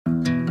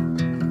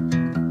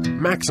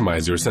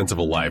Maximize your sense of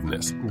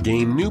aliveness,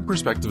 gain new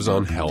perspectives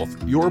on health,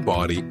 your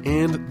body,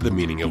 and the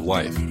meaning of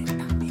life.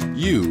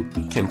 You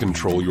can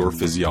control your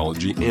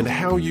physiology and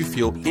how you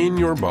feel in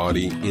your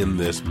body in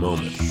this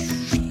moment.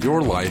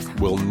 Your life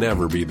will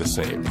never be the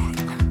same.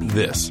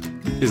 This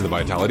is the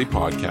Vitality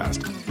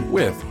Podcast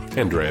with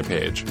Andrea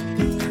Page.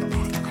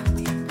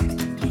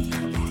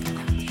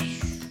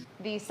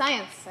 The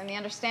science and the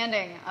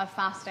understanding of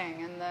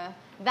fasting, and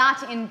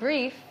that in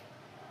brief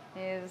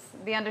is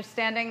the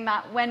understanding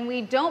that when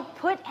we don't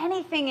put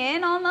anything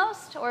in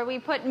almost, or we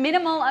put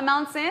minimal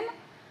amounts in,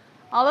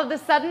 all of a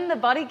sudden the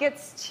body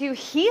gets to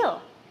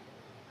heal.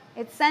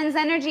 It sends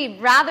energy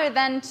rather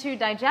than to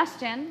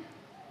digestion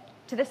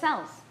to the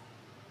cells,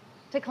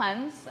 to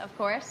cleanse, of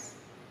course,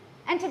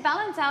 and to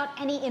balance out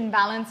any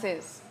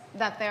imbalances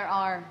that there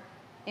are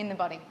in the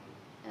body.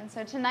 And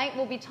so tonight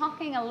we'll be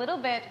talking a little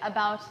bit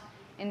about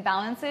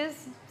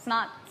imbalances. It's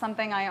not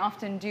something I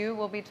often do.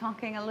 We'll be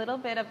talking a little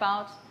bit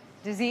about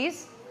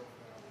disease.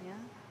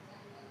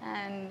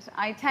 And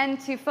I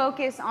tend to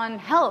focus on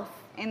health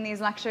in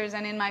these lectures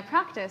and in my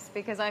practice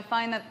because I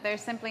find that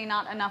there's simply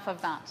not enough of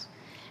that.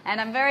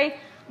 And I'm very,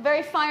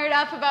 very fired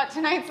up about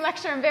tonight's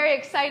lecture. I'm very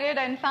excited.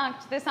 In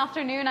fact, this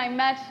afternoon I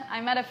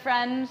met a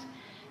friend,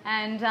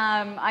 and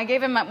I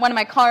gave him one of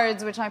my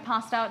cards, which I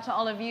passed out to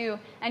all of you.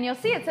 And you'll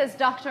see it says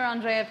Dr.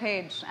 Andrea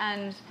Page.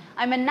 And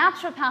I'm a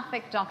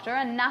naturopathic doctor,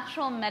 a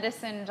natural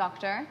medicine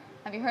doctor.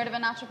 Have you heard of a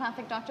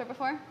naturopathic doctor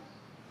before?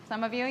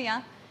 Some of you,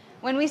 yeah?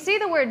 When we see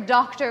the word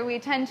doctor, we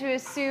tend to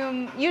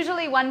assume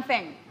usually one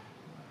thing: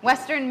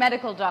 Western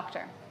medical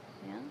doctor.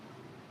 Yeah?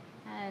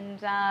 And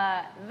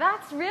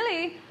that's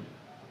really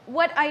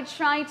what I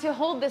try to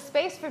hold the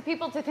space for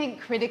people to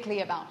think critically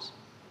about.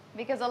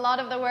 Because a lot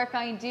of the work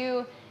I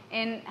do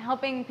in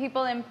helping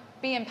people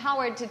be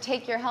empowered to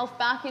take your health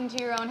back into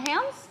your own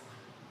hands,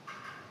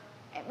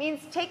 it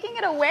means taking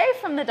it away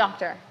from the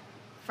doctor,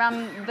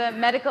 from the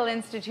medical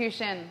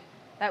institution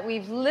that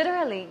we've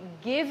literally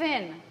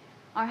given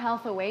our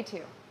health away to,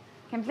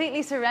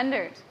 completely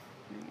surrendered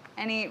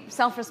any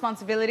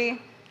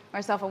self-responsibility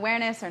or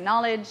self-awareness or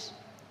knowledge,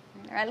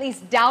 or at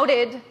least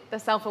doubted the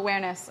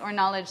self-awareness or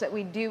knowledge that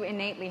we do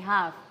innately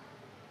have,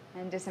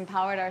 and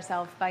disempowered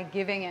ourselves by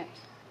giving it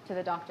to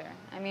the doctor.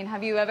 I mean,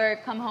 have you ever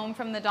come home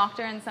from the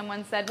doctor and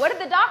someone said, "What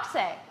did the doc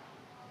say?"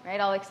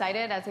 Right, all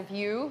excited, as if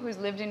you, who's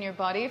lived in your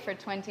body for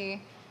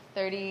 20,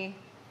 30,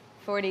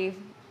 40,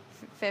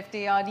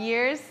 50 odd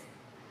years,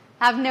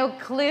 have no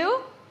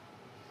clue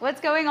what's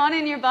going on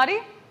in your body?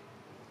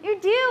 You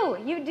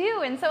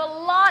do. And so a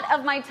lot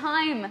of my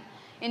time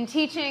in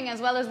teaching,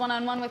 as well as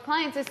one-on-one with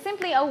clients, is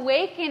simply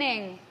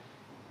awakening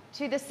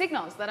to the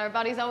signals that our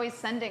body's always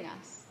sending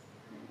us.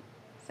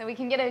 So we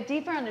can get a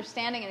deeper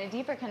understanding and a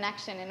deeper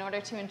connection in order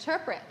to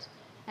interpret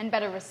and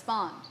better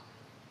respond,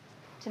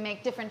 to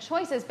make different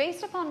choices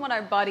based upon what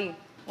our body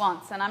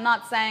wants. And I'm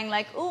not saying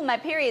like, "Ooh, my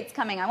period's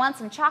coming, I want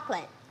some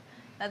chocolate."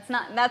 That's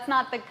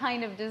not the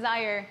kind of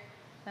desire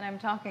that I'm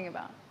talking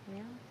about.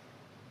 Yeah?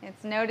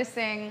 It's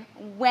noticing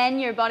when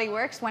your body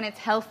works, when it's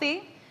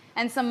healthy.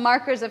 And some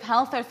markers of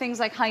health are things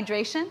like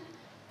hydration,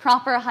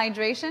 proper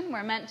hydration.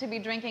 We're meant to be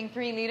drinking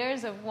 3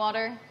 liters of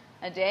water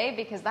a day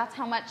because that's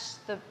how much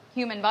the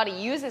human body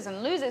uses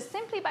and loses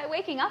simply by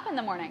waking up in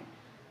the morning.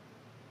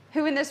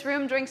 Who in this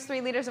room drinks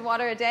 3 liters of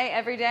water a day,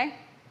 every day?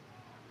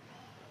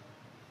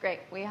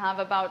 Great. We have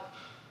about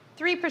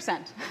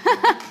 3%.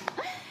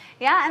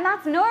 Yeah, and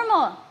that's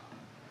normal.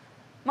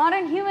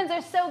 Modern humans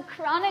are so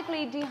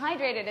chronically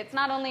dehydrated. It's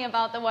not only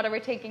about the water we're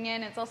taking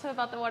in, it's also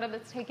about the water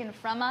that's taken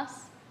from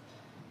us.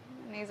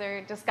 And these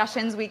are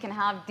discussions we can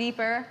have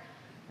deeper.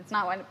 It's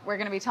not what we're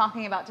going to be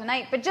talking about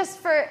tonight. But just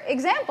for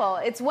example,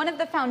 it's one of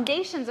the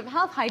foundations of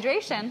health,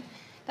 hydration,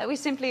 that we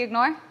simply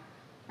ignore.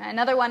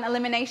 Another one,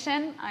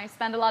 elimination. I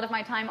spend a lot of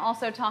my time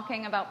also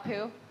talking about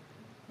poo.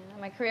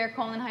 I'm a career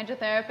colon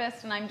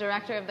hydrotherapist, and I'm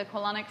director of the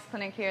colonics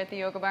clinic here at the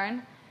Yoga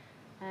Barn.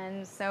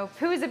 And so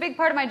poo is a big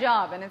part of my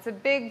job, and it's a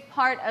big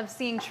part of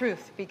seeing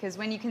truth, because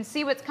when you can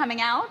see what's coming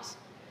out,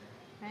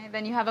 right,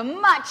 then you have a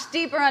much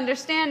deeper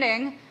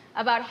understanding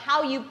about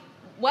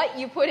what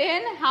you put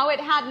in, how it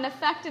had an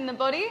effect in the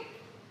body,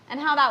 and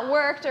how that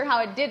worked or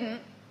how it didn't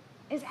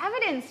is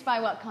evidenced by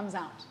what comes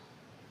out.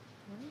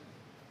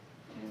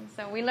 And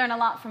so we learn a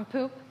lot from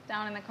poop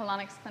down in the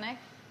colonics clinic.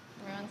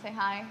 Everyone say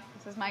hi.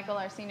 This is Michael,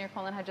 our senior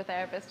colon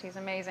hydrotherapist. He's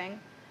amazing.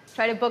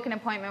 Try to book an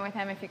appointment with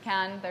him if you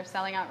can. They're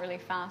selling out really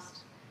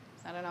fast.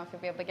 So I don't know if you'll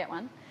be able to get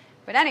one.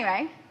 But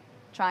anyway,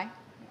 try.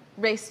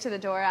 Race to the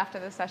door after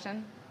the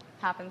session.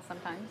 Happens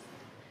sometimes.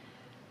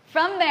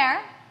 From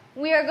there,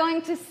 we are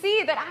going to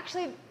see that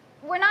actually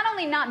we're not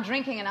only not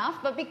drinking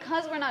enough, but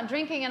because we're not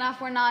drinking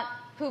enough, we're not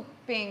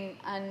pooping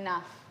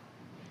enough.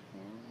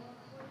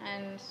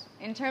 And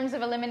in terms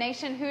of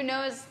elimination, who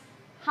knows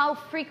how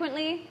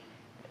frequently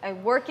a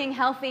working,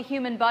 healthy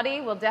human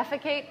body will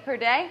defecate per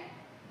day?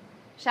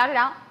 Shout it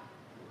out.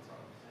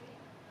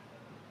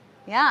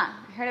 Yeah,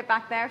 I heard it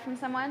back there from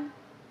someone.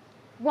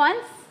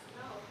 Once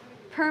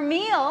per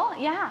meal,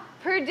 yeah,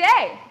 per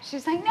day.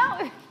 She's like, no,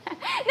 no, 3.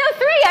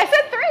 I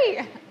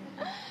said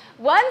 3.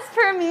 Once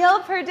per meal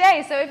per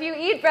day. So if you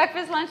eat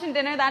breakfast, lunch, and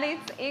dinner, that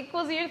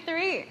equals your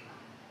 3.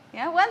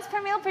 Yeah, once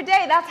per meal per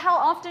day. That's how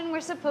often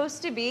we're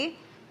supposed to be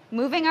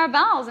moving our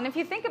bowels. And if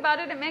you think about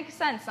it, it makes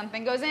sense.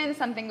 Something goes in,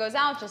 something goes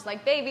out, just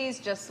like babies,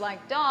 just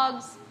like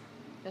dogs,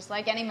 just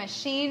like any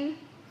machine.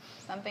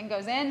 Something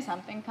goes in,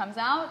 something comes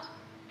out.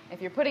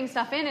 If you're putting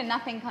stuff in and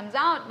nothing comes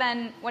out,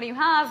 then what do you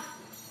have?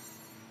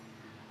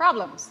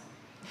 Problems.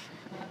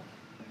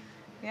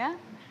 Yeah?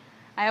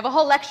 I have a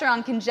whole lecture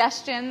on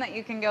congestion that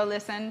you can go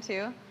listen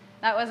to.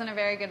 That wasn't a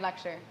very good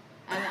lecture.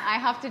 And I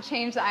have to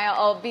change that.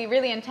 I'll be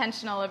really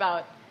intentional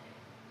about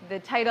the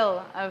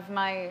title of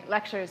my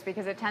lectures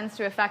because it tends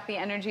to affect the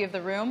energy of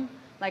the room.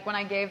 Like when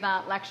I gave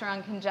that lecture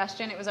on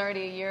congestion, it was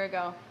already a year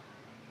ago.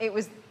 It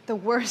was the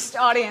worst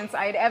audience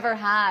I'd ever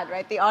had,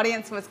 right? The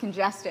audience was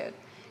congested.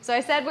 So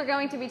I said we're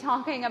going to be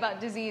talking about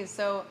disease.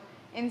 So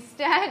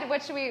instead,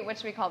 what should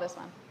we call this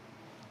one?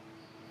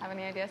 Have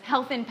any ideas?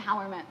 Health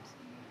empowerment.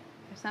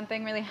 Or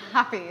something really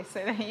happy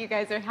so that you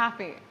guys are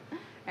happy.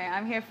 Okay,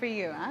 I'm here for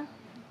you, huh?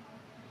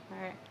 All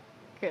right,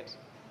 good.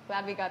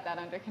 Glad we got that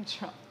under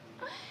control.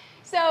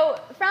 So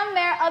from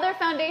there, other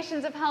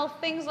foundations of health,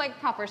 things like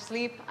proper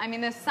sleep. I mean,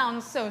 this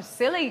sounds so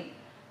silly,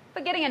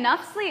 but getting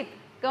enough sleep,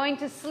 going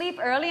to sleep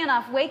early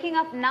enough, waking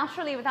up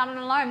naturally without an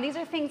alarm, these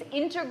are things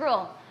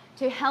integral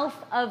to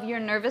health of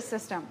your nervous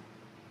system.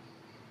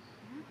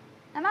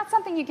 And that's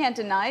something you can't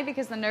deny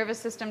because the nervous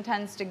system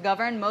tends to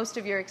govern most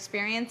of your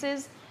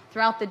experiences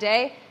throughout the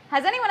day.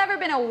 Has anyone ever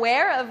been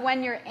aware of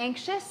when you're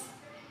anxious?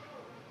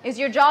 Is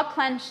your jaw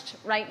clenched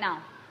right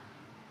now?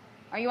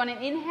 Are you on an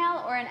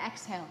inhale or an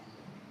exhale?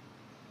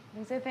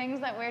 These are things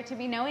that we're to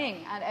be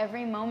knowing at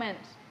every moment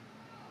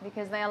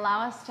because they allow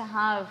us to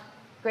have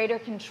greater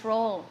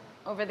control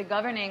over the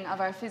governing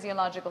of our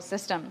physiological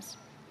systems.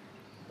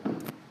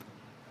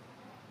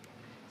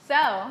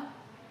 So,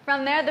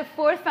 from there, the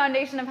fourth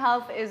foundation of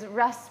health is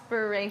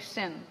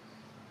respiration.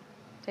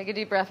 Take a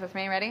deep breath with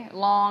me, ready?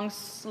 Long,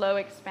 slow,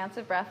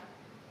 expansive breath.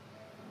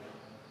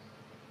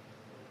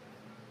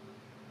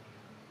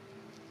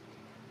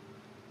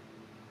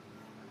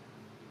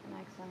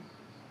 Next one.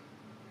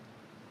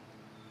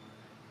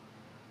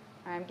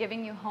 All right, I'm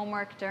giving you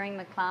homework during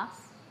the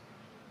class.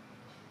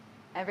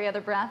 Every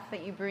other breath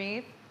that you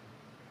breathe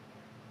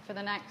for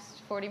the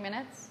next 40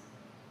 minutes,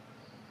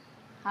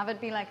 have it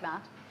be like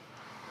that.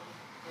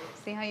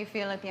 See how you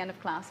feel at the end of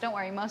class. Don't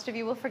worry, most of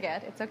you will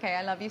forget. It's okay,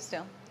 I love you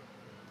still.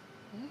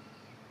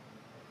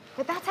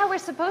 But that's how we're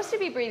supposed to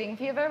be breathing.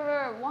 If you've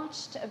ever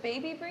watched a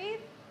baby breathe,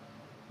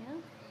 yeah.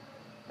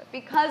 But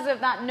because of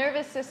that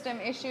nervous system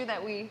issue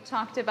that we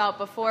talked about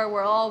before,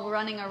 we're all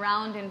running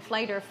around in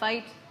flight or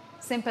fight,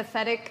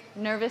 sympathetic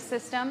nervous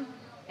system.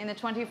 In the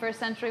 21st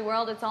century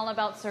world, it's all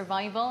about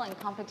survival and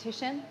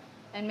competition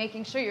and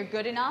making sure you're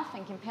good enough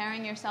and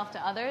comparing yourself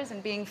to others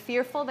and being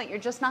fearful that you're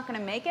just not going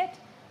to make it.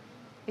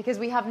 Because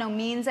we have no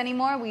means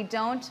anymore, we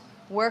don't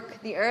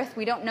work the earth,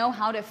 we don't know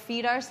how to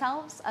feed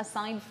ourselves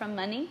aside from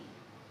money.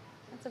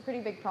 That's a pretty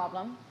big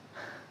problem.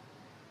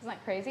 Isn't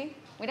that crazy?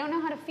 We don't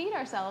know how to feed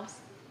ourselves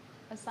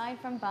aside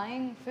from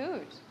buying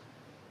food.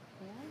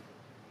 Yeah?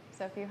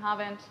 So if you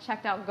haven't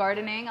checked out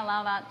gardening,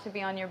 allow that to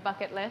be on your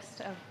bucket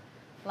list of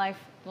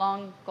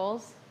lifelong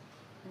goals.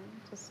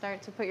 To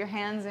start to put your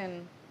hands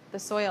in the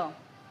soil,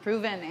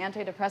 proven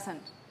antidepressant.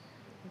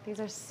 These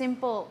are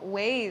simple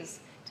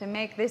ways to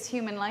make this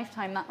human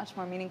lifetime that much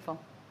more meaningful.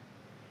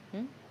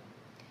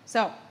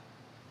 So,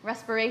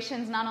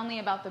 respiration is not only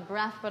about the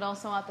breath, but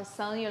also at the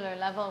cellular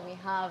level. We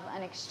have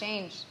an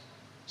exchange.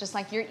 Just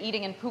like you're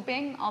eating and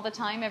pooping all the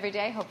time, every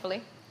day,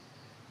 hopefully.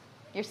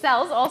 Your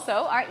cells also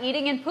are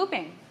eating and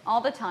pooping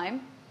all the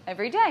time,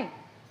 every day.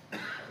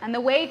 And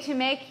the way to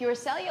make your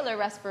cellular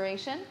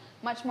respiration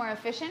much more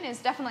efficient is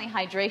definitely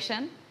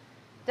hydration.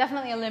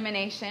 Definitely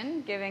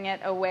elimination, giving it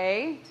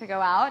away to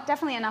go out.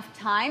 Definitely enough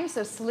time,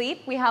 so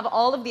sleep. We have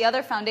all of the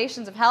other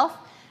foundations of health.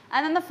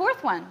 And then the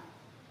fourth one,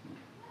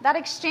 that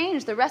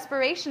exchange, the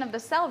respiration of the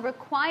cell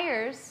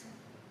requires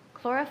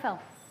chlorophyll,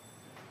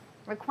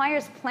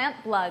 requires plant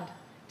blood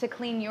to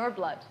clean your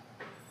blood.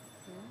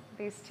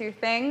 These two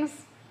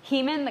things,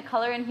 hemin, the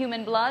color in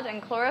human blood,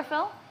 and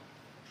chlorophyll,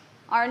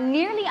 are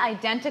nearly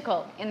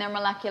identical in their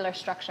molecular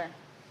structure.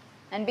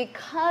 And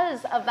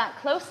because of that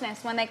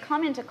closeness, when they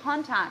come into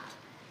contact,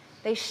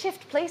 they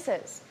shift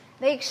places,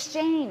 they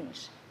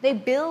exchange, they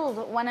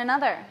build one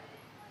another.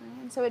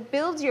 And so it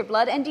builds your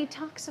blood and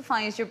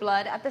detoxifies your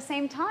blood at the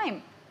same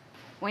time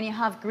when you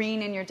have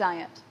green in your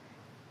diet.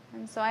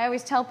 And so I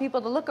always tell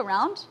people to look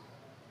around.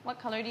 What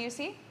color do you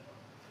see?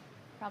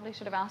 Probably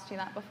should have asked you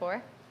that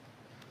before.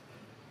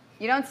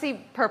 You don't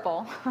see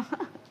purple.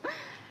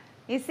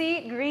 You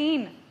see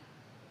green.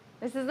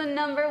 This is the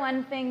number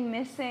one thing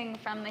missing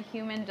from the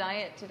human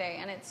diet today,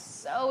 and it's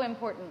so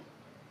important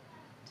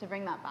to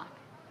bring that back.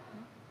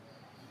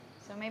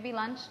 So maybe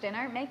lunch,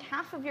 dinner, make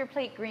half of your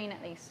plate green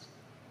at least.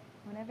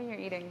 Whatever you're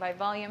eating, by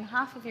volume,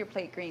 half of your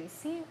plate green.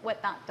 See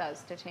what that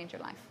does to change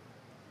your life.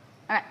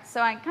 All right,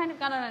 so I kind of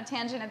got on a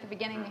tangent at the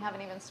beginning. We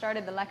haven't even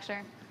started the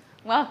lecture.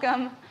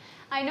 Welcome.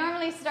 I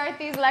normally start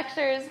these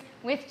lectures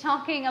with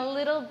talking a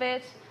little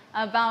bit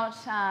about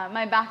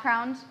my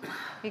background,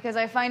 because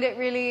I find it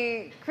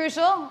really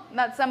crucial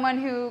that someone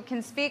who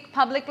can speak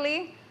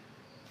publicly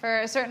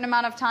for a certain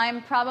amount of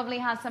time probably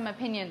has some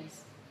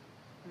opinions.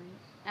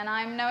 And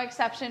I'm no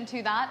exception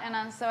to that,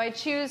 and so I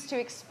choose to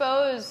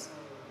expose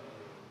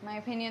my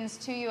opinions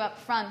to you up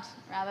front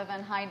rather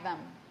than hide them.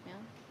 Yeah?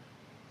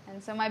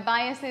 And so my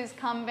biases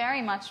come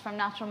very much from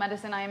natural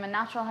medicine. I am a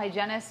natural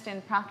hygienist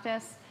in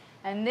practice,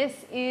 and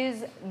this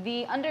is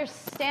the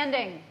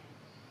understanding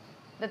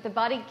that the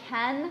body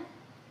can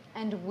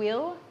and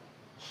will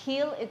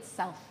heal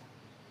itself.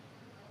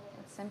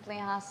 It simply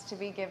has to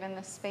be given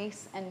the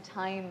space and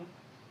time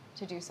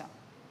to do so.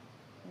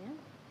 Yeah?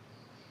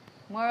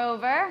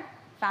 Moreover,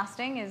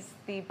 fasting is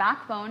the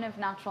backbone of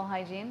natural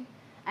hygiene,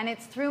 and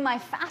it's through my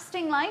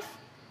fasting life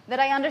that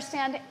I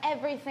understand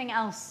everything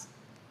else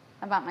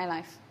about my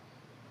life.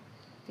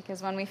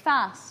 Because when we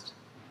fast,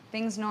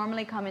 things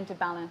normally come into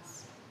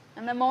balance.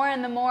 And the more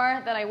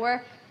that I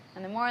work,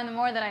 and the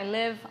more that I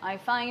live, I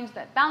find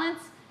that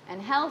balance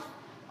and health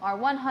are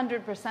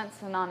 100%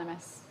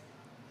 synonymous.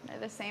 They're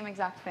the same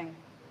exact thing.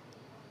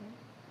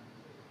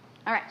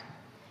 All right.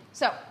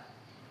 So,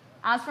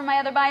 as for my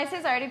other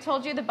biases, I already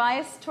told you the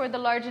bias toward the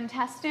large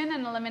intestine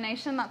and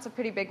elimination. That's a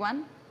pretty big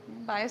one.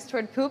 Bias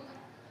toward poop.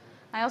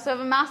 I also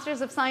have a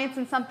master's of science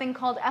in something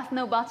called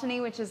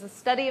ethnobotany, which is the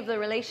study of the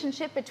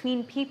relationship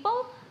between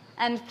people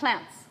and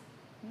plants.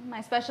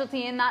 My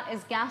specialty in that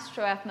is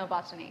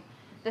gastroethnobotany,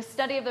 the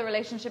study of the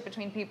relationship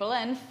between people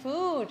and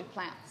food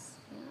plants.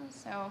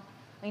 So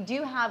we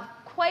do have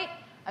quite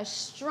a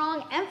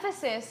strong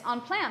emphasis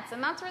on plants,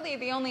 and that's really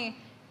the only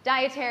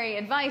dietary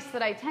advice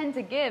that I tend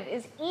to give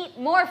is eat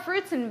more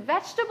fruits and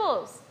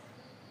vegetables.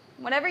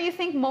 Whatever you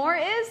think more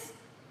is,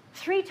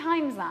 3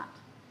 times that.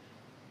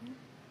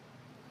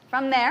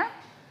 From there,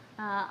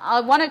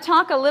 I want to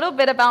talk a little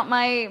bit about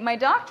my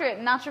doctorate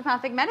in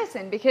naturopathic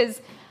medicine,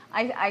 because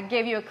I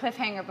gave you a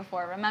cliffhanger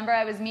before. Remember,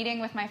 I was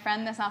meeting with my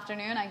friend this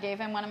afternoon. I gave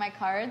him one of my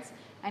cards,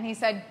 and he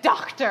said,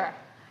 "Doctor,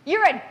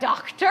 you're a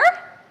doctor?"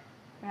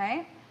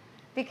 Right?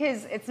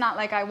 Because it's not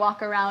like I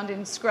walk around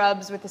in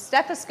scrubs with a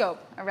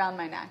stethoscope around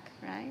my neck,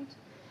 right?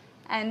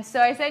 And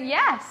so I said,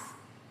 "Yes."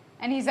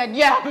 And he said,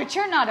 "Yeah, but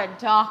you're not a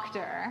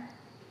doctor."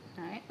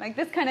 Right? Like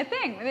this kind of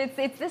thing.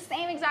 It's the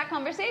same exact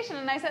conversation.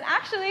 And I said,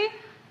 "Actually,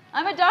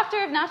 I'm a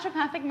doctor of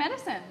naturopathic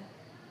medicine."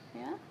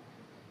 Yeah?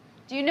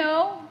 Do you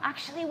know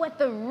actually what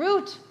the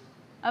root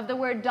of the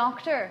word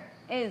doctor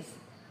is?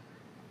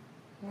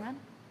 Yeah?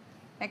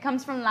 It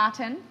comes from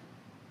Latin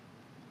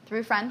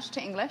through French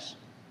to English.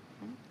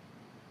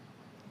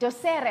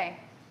 Docere,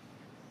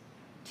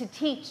 to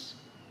teach.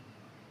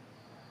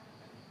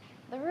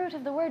 The root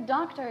of the word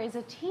doctor is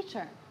a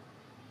teacher.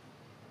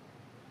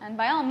 And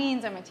by all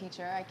means, I'm a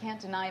teacher. I can't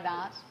deny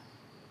that.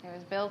 It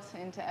was built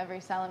into every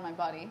cell in my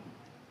body.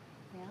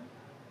 Yeah?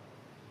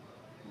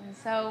 And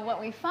so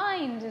what we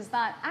find is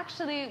that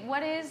actually,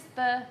 what is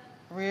the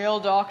real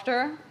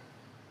doctor?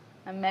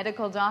 A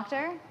medical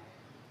doctor?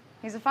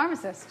 He's a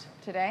pharmacist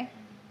today.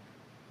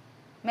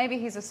 Maybe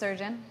he's a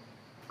surgeon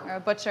or a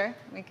butcher,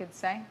 we could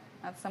say.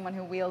 That's someone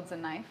who wields a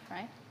knife,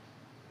 right?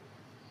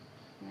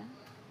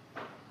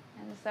 Yeah.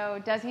 And so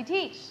does he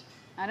teach?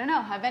 I don't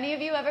know. Have any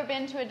of you ever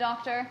been to a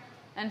doctor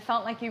and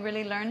felt like you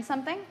really learned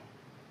something?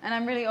 And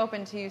I'm really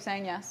open to you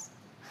saying yes.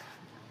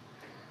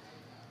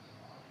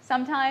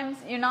 Sometimes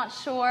you're not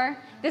sure.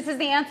 This is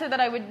the answer that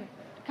I would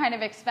kind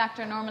of expect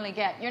or normally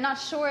get. You're not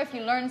sure if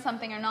you learned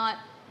something or not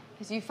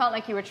because you felt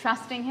like you were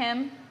trusting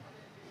him.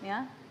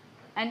 Yeah?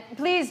 And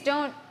please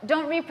don't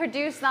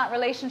reproduce that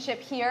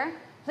relationship here.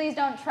 Please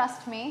don't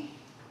trust me.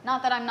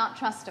 Not that I'm not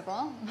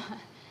trustable.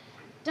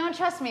 Don't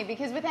trust me,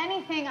 because with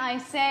anything I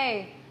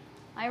say,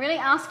 I really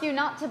ask you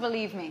not to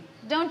believe me.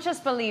 Don't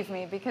just believe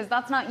me, because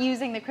that's not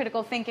using the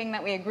critical thinking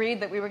that we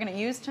agreed that we were going to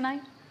use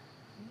tonight.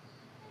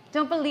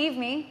 Don't believe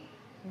me.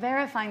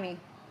 Verify me.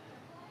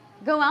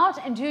 Go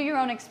out and do your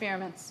own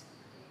experiments.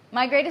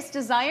 My greatest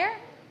desire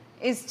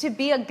is to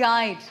be a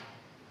guide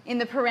in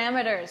the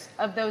parameters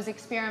of those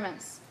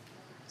experiments.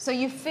 So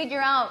you figure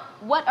out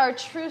what are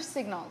true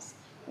signals.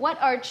 What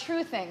are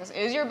true things?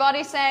 Is your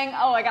body saying,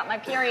 "Oh, I got my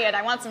period,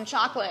 I want some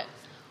chocolate"?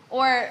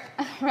 Or,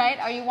 right,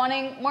 are you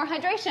wanting more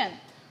hydration?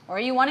 Or are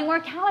you wanting more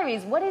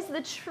calories? What is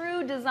the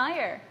true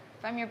desire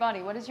from your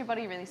body? What is your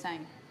body really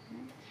saying?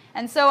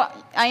 And so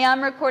I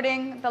am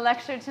recording the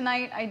lecture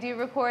tonight. I do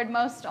record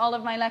all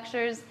of my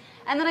lectures.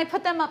 And then I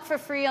put them up for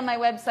free on my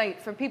website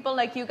for people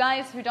like you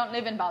guys who don't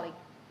live in Bali.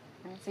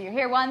 Right, so you're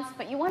here once,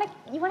 but you want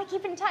to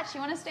keep in touch. You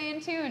want to stay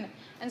in tune.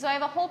 And so I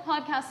have a whole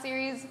podcast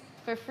series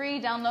for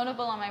free,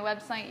 downloadable on my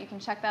website. You can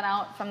check that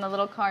out from the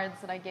little cards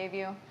that I gave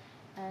you.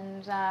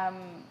 And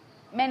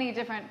many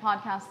different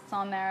podcasts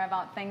on there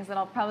about things that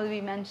I'll probably be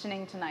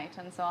mentioning tonight.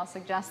 And so I'll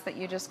suggest that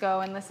you just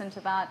go and listen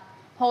to that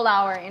whole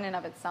hour in and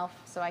of itself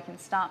so I can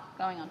stop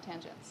going on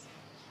tangents.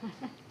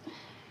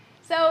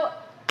 So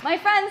my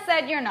friend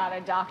said, "You're not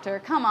a doctor,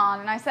 come on."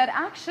 And I said,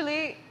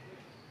 actually,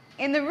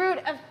 in the root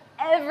of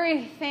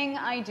everything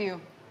I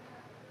do,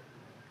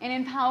 in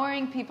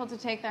empowering people to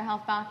take their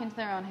health back into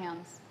their own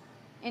hands,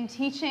 in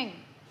teaching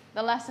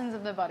the lessons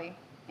of the body,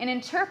 in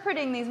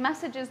interpreting these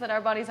messages that our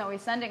body's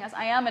always sending us.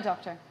 I am a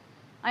doctor.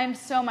 I am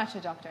so much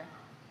a doctor.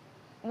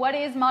 What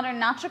is modern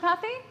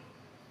naturopathy?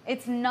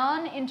 It's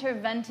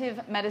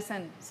non-interventive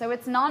medicine. So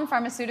it's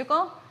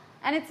non-pharmaceutical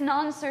and it's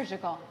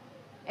non-surgical.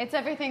 It's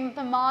everything that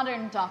the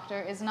modern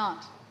doctor is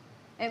not.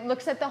 It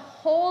looks at the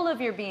whole of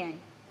your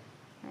being.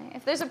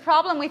 If there's a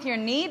problem with your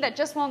knee that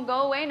just won't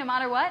go away no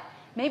matter what,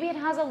 maybe it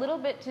has a little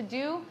bit to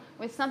do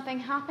with something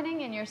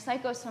happening in your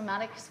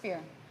psychosomatic sphere.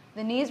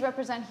 The knees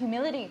represent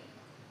humility,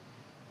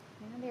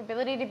 the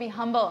ability to be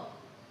humble.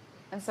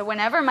 And so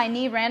whenever my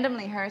knee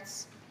randomly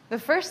hurts, the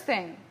first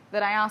thing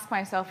that I ask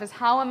myself is,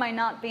 how am I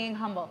not being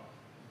humble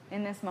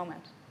in this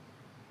moment?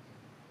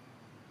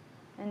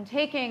 And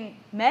taking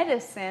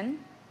medicine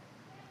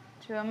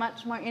to a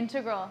much more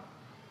integral,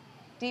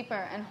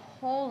 deeper, and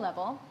whole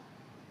level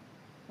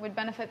would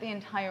benefit the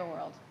entire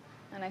world.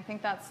 And I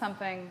think that's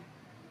something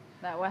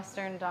that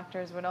Western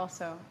doctors would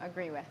also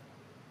agree with.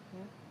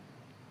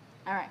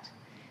 All right.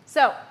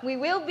 So we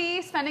will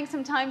be spending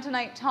some time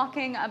tonight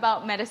talking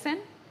about medicine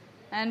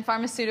and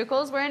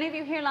pharmaceuticals. Were any of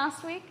you here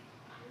last week?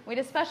 We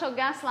had a special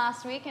guest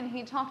last week, and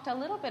he talked a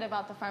little bit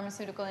about the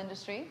pharmaceutical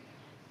industry.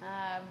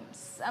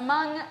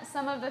 Among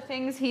some of the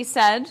things he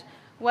said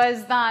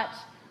was that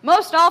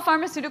most all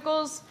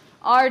pharmaceuticals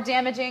are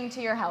damaging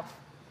to your health.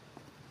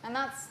 And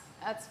that's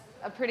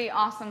a pretty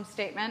awesome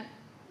statement.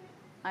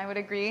 I would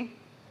agree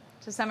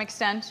to some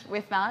extent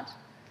with that.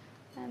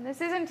 And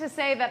this isn't to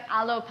say that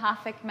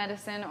allopathic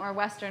medicine or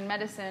Western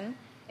medicine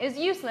is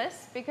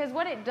useless, because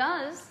what it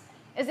does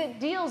is it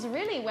deals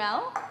really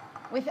well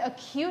with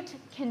acute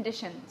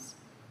conditions.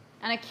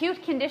 An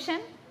acute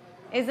condition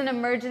is an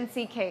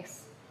emergency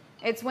case.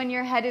 It's when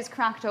your head is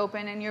cracked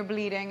open and you're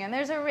bleeding and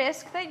there's a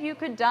risk that you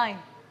could die.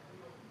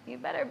 You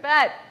better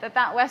bet that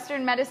that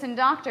Western medicine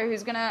doctor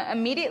who's going to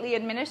immediately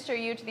administer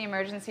you to the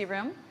emergency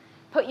room,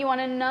 put you on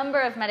a number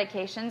of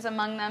medications,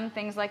 among them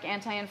things like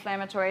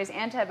anti-inflammatories,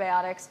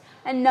 antibiotics,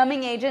 and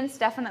numbing agents,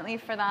 definitely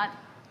for that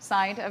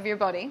side of your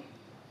body,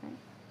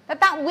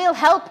 that will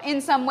help in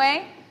some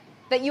way,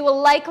 that you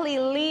will likely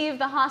leave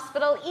the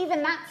hospital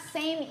even that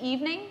same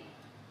evening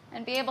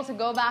and be able to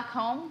go back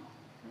home.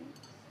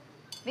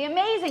 The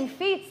amazing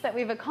feats that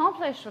we've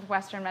accomplished with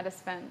Western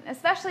medicine,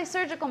 especially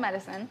surgical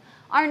medicine,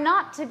 are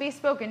not to be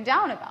spoken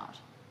down about,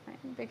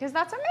 right? Because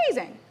that's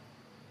amazing.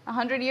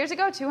 100 years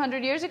ago,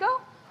 200 years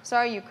ago,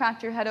 sorry, you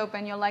cracked your head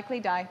open, you'll likely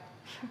die.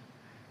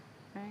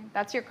 Right?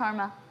 That's your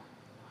karma.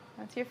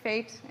 That's your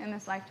fate in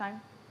this lifetime.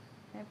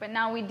 Right? But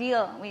now we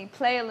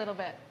play a little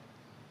bit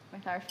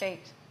with our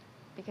fate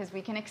because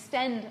we can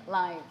extend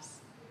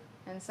lives.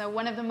 And so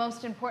one of the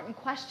most important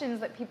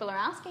questions that people are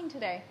asking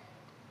today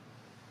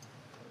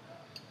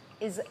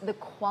is the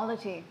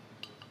quality.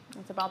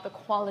 It's about the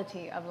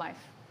quality of life.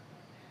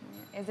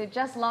 Is it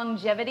just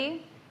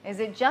longevity? Is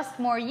it just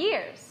more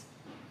years?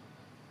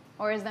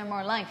 Or is there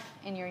more life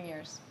in your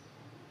years?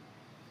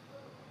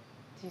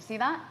 Do you see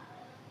that?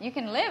 You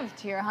can live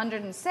to your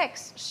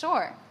 106,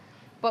 sure,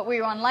 but we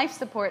were on life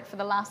support for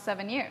the last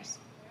 7 years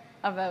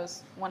of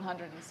those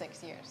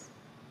 106 years.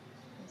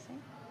 You see?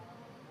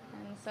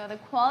 And so the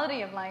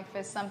quality of life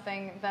is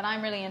something that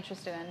I'm really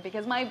interested in,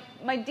 because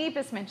my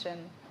deepest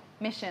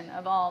mission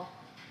of all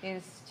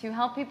is to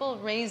help people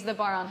raise the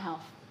bar on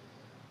health,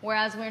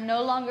 whereas we're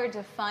no longer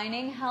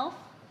defining health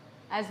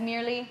as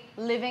merely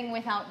living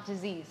without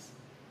disease.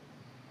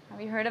 Have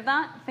you heard of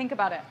that? Think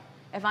about it.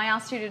 If I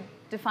asked you to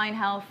define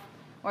health,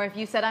 or if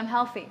you said I'm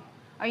healthy,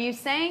 are you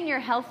saying you're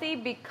healthy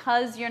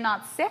because you're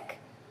not sick?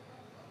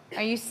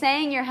 Are you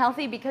saying you're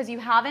healthy because you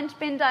haven't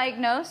been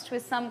diagnosed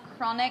with some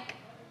chronic,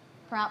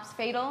 perhaps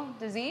fatal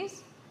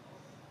disease?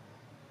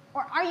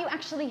 Or are you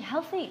actually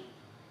healthy?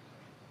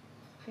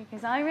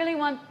 Because I really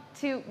want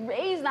to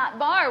raise that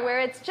bar where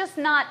it's just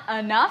not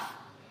enough,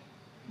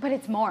 but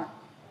it's more.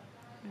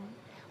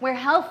 Where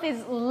health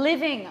is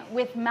living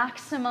with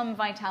maximum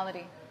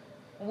vitality.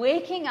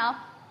 Waking up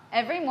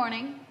every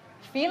morning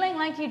feeling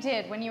like you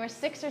did when you were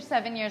 6 or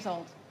 7 years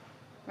old.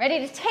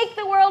 Ready to take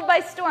the world by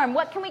storm.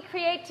 What can we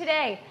create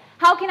today?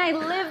 How can I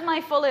live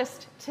my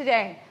fullest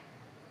today?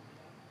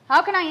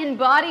 How can I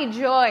embody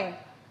joy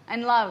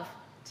and love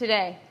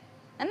today?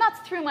 And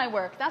that's through my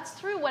work. That's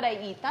through what I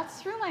eat.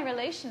 That's through my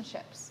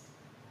relationships.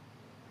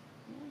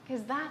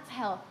 Because that's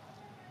health.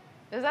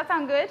 Does that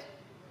sound good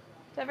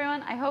to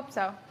everyone? I hope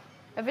so.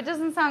 If it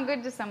doesn't sound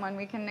good to someone,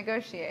 we can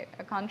negotiate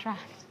a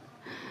contract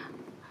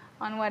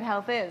on what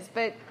health is.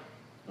 But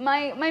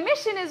my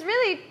mission is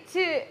really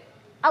to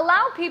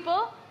allow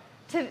people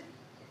to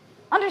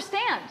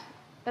understand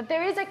that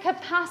there is a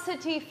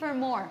capacity for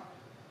more.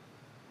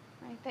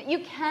 Right? That you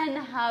can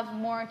have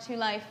more to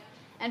life.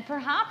 And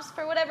perhaps,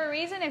 for whatever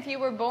reason, if you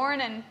were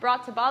born and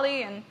brought to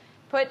Bali and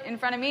put in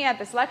front of me at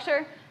this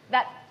lecture,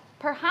 that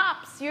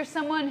perhaps you're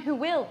someone who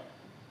will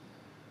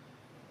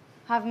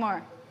have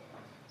more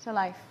to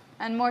life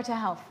and more to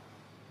health.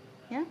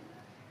 Yeah?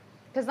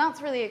 Because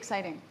that's really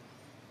exciting.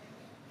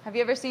 Have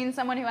you ever seen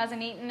someone who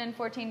hasn't eaten in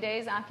 14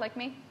 days act like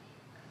me?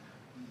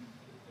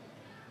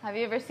 Have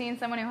you ever seen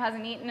someone who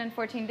hasn't eaten in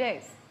 14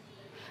 days?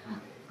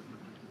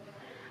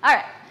 All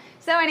right.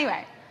 So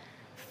anyway,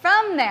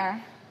 from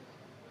there,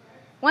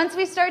 once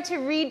we start to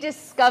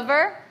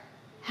rediscover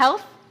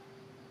health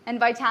and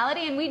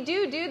vitality, and we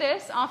do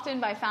this often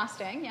by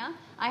fasting, yeah?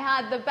 I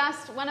had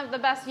one of the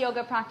best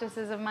yoga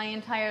practices of my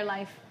entire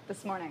life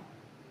this morning,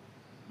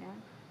 yeah?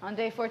 On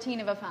day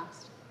 14 of a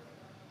fast.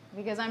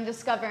 Because I'm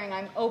discovering,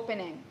 I'm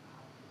opening.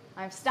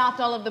 I've stopped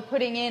all of the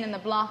putting in and the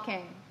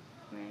blocking,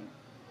 right?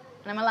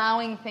 And I'm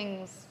allowing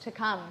things to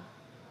come,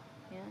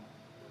 yeah?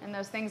 And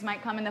those things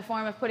might come in the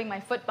form of putting my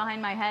foot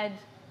behind my head,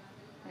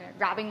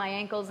 grabbing my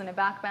ankles in a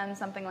back bend,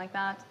 something like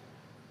that.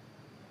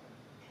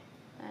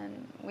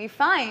 And we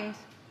find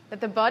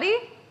that the body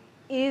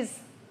is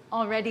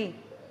already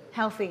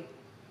healthy.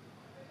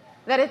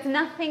 That it's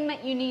nothing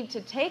that you need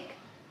to take,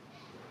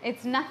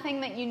 it's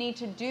nothing that you need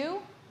to do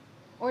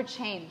or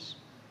change.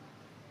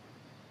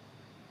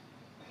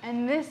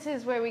 And this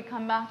is where we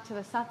come back to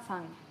the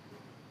satsang,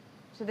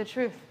 to the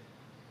truth.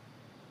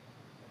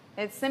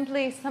 It's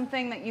simply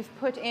something that you've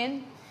put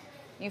in,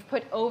 you've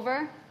put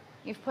over,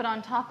 you've put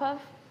on top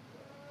of,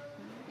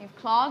 you've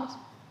clogged,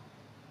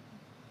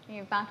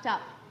 you've backed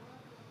up.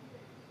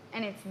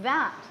 And it's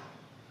that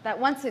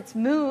once it's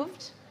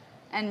moved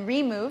and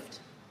removed,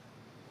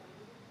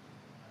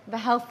 the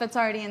health that's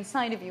already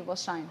inside of you will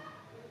shine.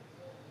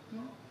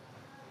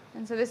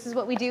 And so this is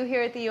what we do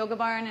here at the Yoga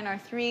Barn in our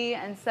 3-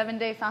 and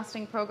 7-day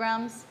fasting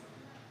programs.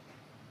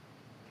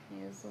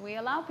 Is we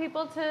allow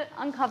people to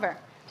uncover,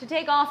 to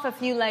take off a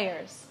few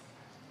layers,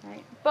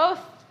 right?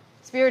 Both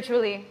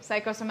spiritually,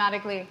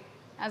 psychosomatically,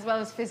 as well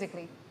as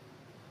physically.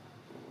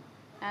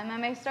 And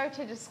then they start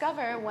to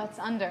discover what's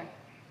under.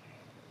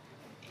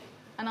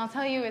 And I'll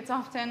tell you, it's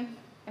often,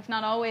 if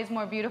not always,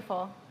 more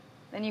beautiful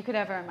than you could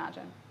ever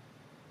imagine.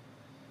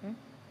 And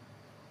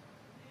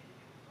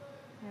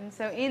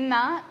so in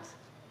that,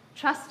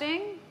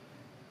 trusting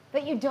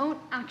that you don't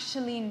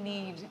actually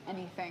need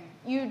anything.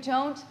 You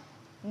don't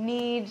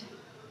need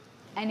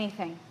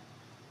anything.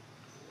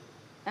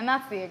 And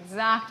that's the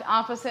exact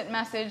opposite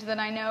message that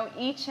I know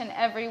each and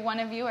every one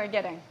of you are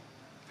getting.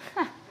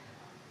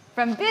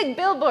 From big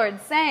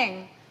billboards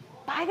saying,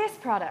 buy this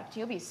product,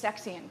 you'll be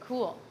sexy and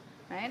cool,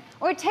 right?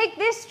 Or take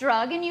this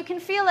drug and you can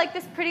feel like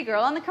this pretty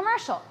girl on the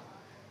commercial.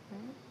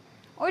 Right?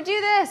 Or do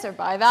this, or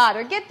buy that,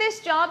 or get this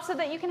job so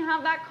that you can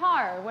have that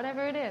car, or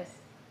whatever it is.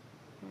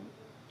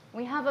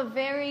 We have a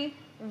very,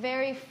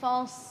 very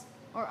false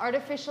or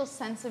artificial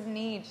sense of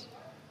need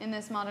in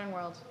this modern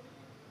world.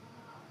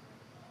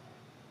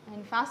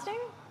 And fasting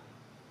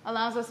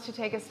allows us to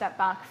take a step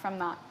back from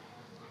that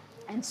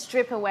and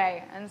strip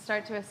away and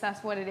start to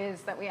assess what it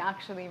is that we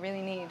actually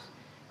really need.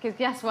 Because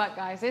guess what,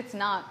 guys? It's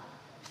not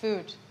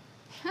food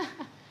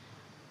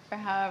for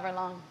however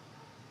long.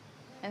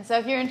 And so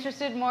if you're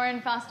interested more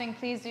in fasting,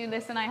 please do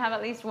listen. I have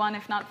at least 1,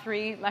 if not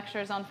 3,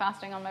 lectures on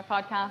fasting on my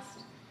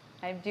podcast.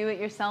 I do it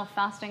yourself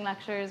fasting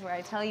lectures where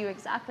I tell you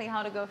exactly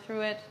how to go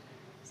through it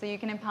so you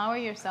can empower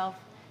yourself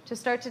to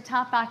start to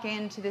tap back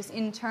into this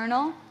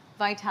internal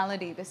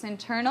vitality, this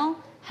internal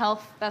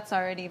health that's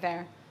already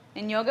there.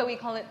 In yoga, we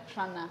call it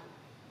prana,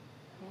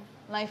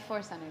 life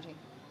force energy.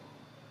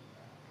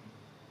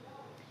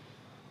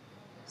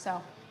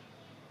 So,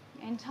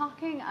 in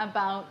talking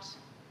about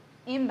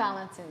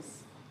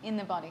imbalances in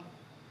the body,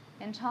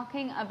 in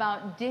talking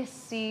about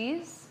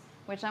dis-ease,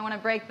 which I want to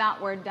break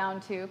that word down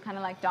to, kind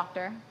of like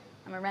doctor.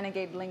 I'm a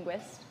renegade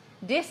linguist.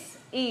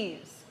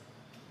 Dis-ease.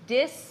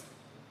 Dis-ease.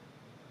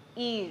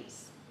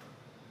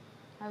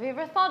 Have you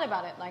ever thought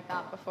about it like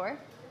that before?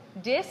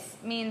 Dis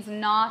means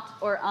not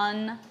or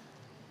un.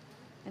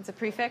 It's a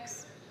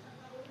prefix.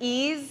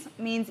 Ease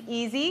means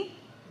easy.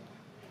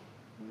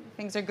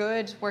 Things are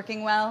good,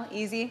 working well,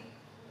 easy.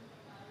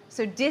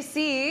 So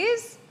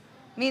dis-ease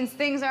means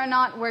things are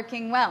not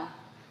working well.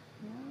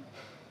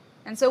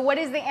 And so what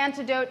is the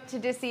antidote to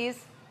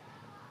dis-ease?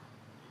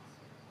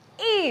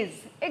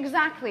 Ease,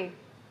 exactly.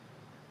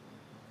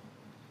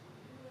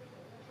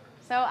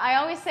 So I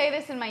always say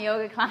this in my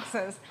yoga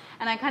classes,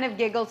 and I kind of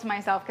giggle to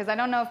myself because I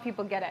don't know if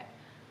people get it.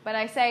 But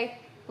I say,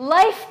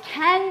 life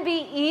can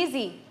be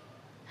easy.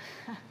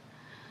 Right?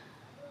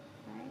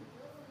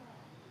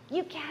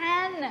 You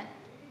can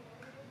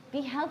be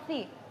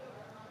healthy.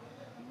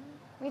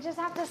 We just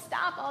have to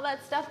stop all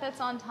that stuff that's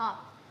on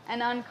top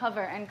and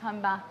uncover and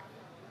come back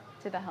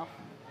to the health.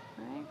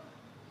 Right?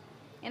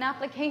 In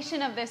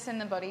application of this in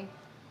the body,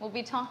 we'll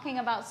be talking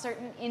about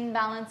certain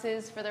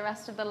imbalances for the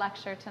rest of the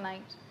lecture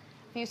tonight.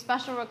 A few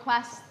special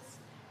requests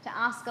to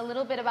ask a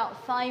little bit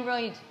about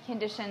thyroid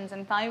conditions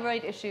and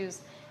thyroid issues.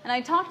 And I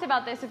talked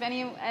about this, if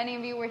any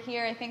of you were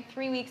here, I think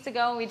 3 weeks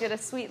ago, we did a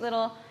sweet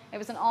little, it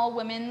was an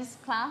all-women's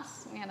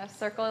class. We had a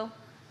circle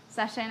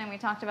session, and we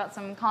talked about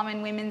some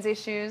common women's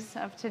issues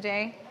of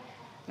today.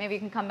 Maybe you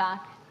can come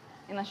back,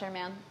 unless you're a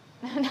man.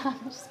 No,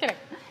 I'm just kidding.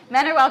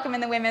 Men are welcome in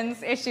the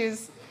women's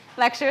issues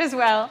lecture as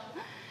well.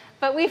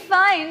 But we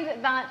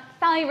find that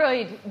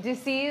thyroid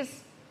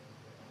disease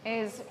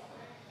is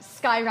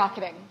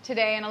skyrocketing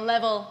today in a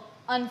level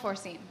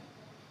unforeseen.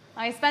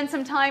 I spent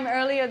some time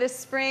earlier this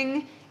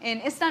spring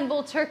in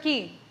Istanbul,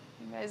 Turkey.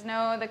 You guys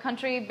know the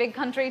country, big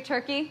country,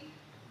 Turkey.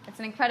 It's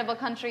an incredible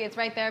country. It's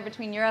right there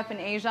between Europe and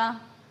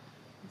Asia.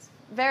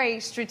 very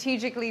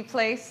strategically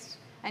placed,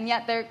 and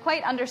yet they're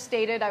quite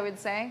understated, I would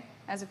say,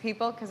 as a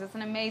people, because it's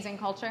an amazing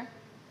culture.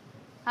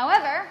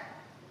 However,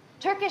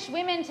 Turkish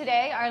women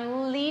today are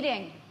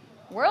leading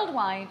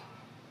worldwide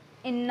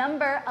in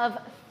number of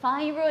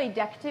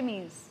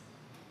thyroidectomies.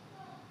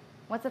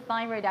 What's a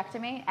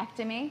thyroidectomy?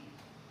 Ectomy.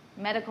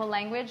 Medical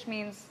language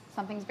means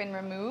something's been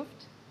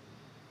removed.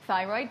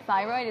 Thyroid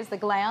is the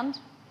gland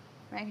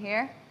right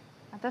here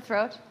at the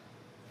throat.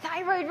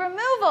 Thyroid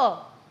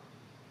removal.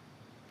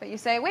 But you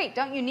say, wait,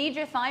 don't you need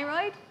your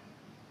thyroid?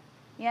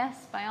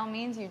 Yes, by all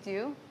means you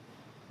do.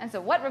 And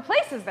so what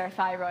replaces their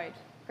thyroid?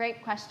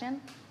 Great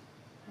question.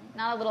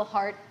 Not a little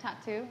heart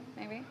tattoo,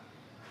 maybe.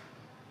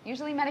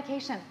 Usually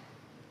medication.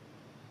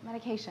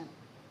 Medication.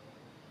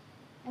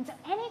 And so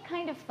any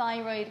kind of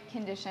thyroid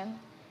condition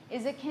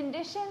is a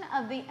condition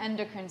of the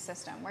endocrine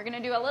system. We're going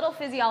to do a little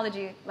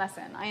physiology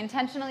lesson. I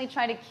intentionally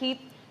try to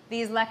keep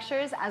these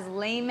lectures as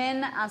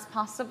layman as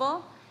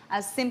possible,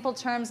 as simple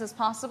terms as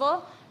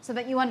possible, so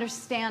that you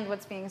understand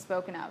what's being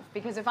spoken of.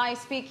 Because if I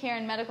speak here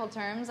in medical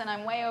terms and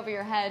I'm way over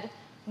your head,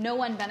 no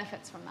one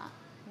benefits from that.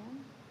 Yeah?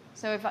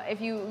 So if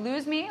you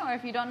lose me or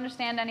if you don't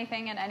understand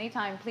anything at any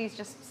time, please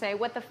just say,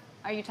 what the f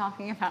are you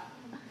talking about?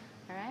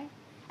 All right?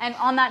 And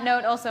on that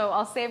note also,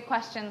 I'll save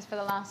questions for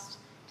the last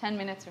 10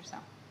 minutes or so.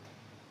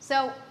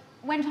 So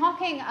when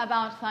talking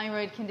about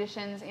thyroid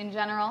conditions in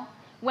general,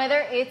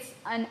 whether it's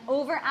an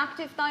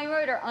overactive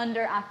thyroid or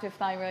underactive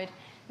thyroid,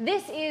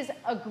 this is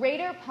a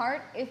greater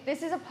part,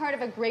 this is a part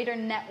of a greater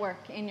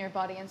network in your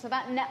body. And so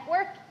that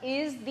network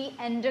is the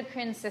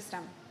endocrine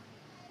system.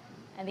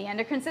 And the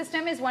endocrine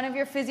system is one of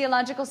your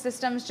physiological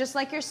systems, just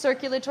like your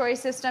circulatory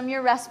system,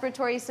 your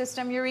respiratory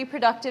system, your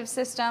reproductive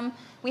system.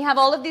 We have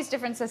all of these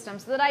different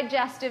systems. The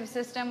digestive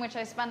system, which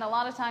I spend a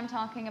lot of time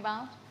talking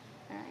about.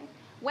 All right.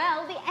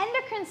 Well, the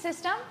endocrine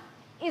system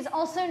is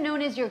also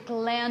known as your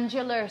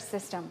glandular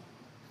system.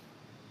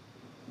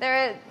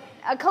 They're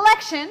a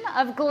collection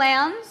of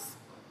glands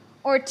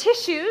or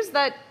tissues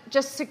that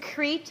just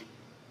secrete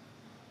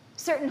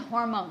certain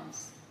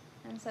hormones.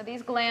 And so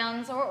these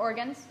glands or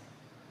organs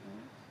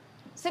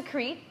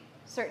secrete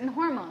certain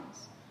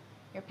hormones.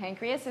 Your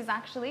pancreas is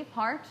actually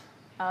part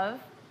of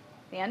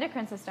the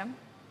endocrine system,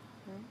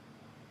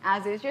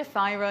 as is your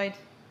thyroid,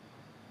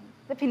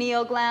 the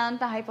pineal gland,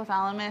 the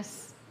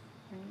hypothalamus,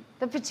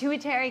 the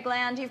pituitary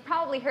gland. You've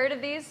probably heard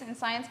of these in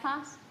science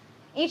class.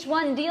 Each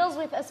one deals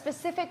with a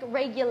specific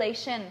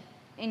regulation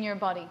in your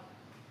body.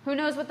 Who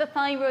knows what the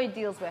thyroid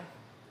deals with?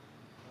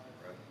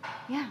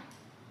 Yeah.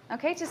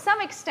 Okay, to some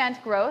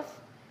extent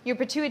growth. Your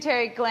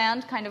pituitary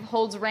gland kind of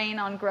holds rein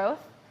on growth.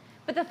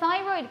 But the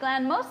thyroid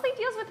gland mostly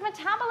deals with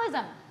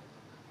metabolism.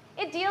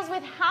 It deals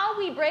with how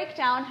we break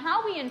down,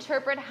 how we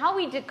interpret, how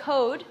we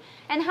decode,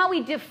 and how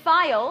we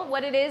defile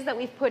what it is that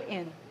we've put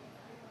in.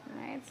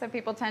 Right? So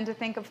people tend to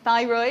think of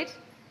thyroid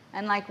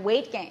and like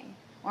weight gain,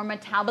 or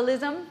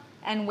metabolism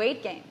and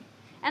weight gain.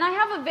 And I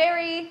have a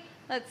very,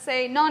 let's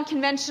say,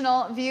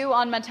 non-conventional view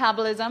on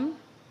metabolism.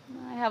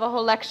 I have a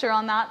whole lecture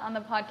on that on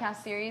the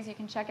podcast series. You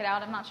can check it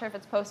out. I'm not sure if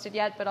it's posted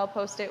yet, but I'll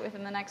post it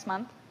within the next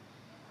month.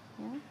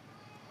 Yeah.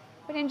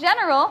 But in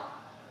general,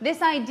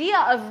 this idea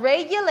of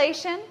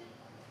regulation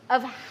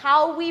of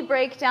how we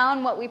break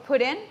down what we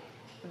put in,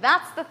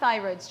 that's the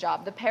thyroid's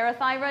job. The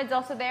parathyroid's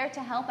also there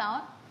to help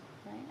out.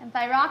 Right? And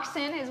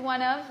thyroxine is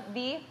one of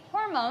the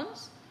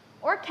hormones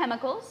or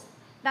chemicals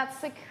that's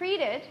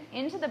secreted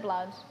into the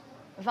blood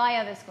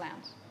via this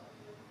gland.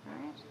 All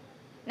right?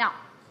 Now,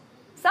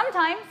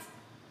 sometimes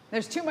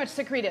there's too much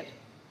secreted.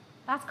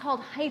 That's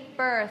called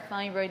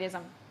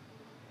hyperthyroidism.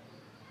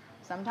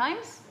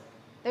 Sometimes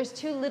there's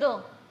too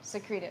little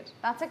secreted.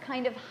 That's a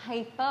kind of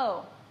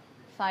hypothyroidism.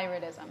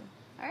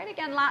 All right,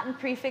 again, Latin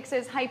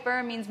prefixes.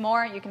 Hyper means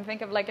more. You can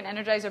think of like an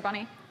Energizer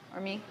bunny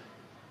or me.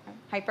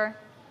 Hyper.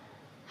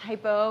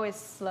 Hypo is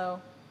slow,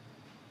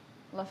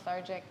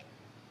 lethargic,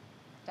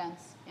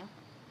 dense. Yeah.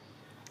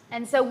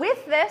 And so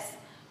with this,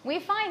 we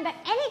find that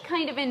any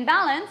kind of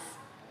imbalance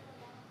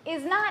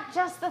is not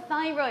just the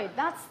thyroid.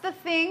 That's the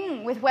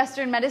thing with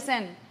Western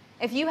medicine.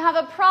 If you have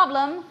a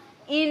problem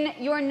in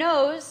your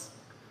nose,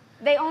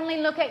 they only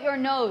look at your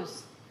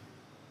nose.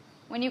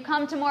 When you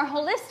come to more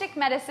holistic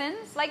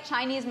medicines, like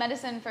Chinese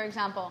medicine, for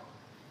example,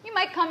 you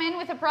might come in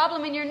with a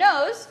problem in your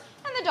nose,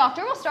 and the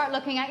doctor will start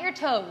looking at your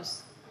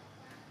toes.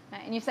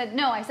 And you said,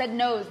 no, I said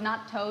nose,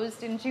 not toes.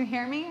 Didn't you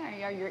hear me?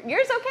 Are your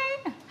ears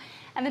okay?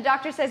 And the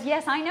doctor says,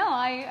 yes, I know.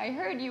 I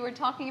heard you were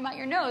talking about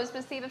your nose.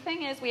 But see, the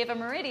thing is, we have a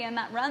meridian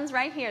that runs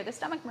right here. The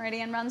stomach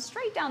meridian runs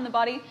straight down the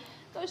body,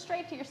 goes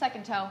straight to your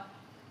second toe.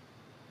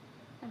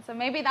 And so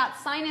maybe that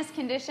sinus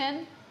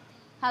condition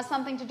has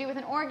something to do with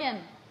an organ,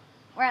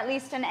 or at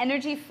least an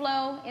energy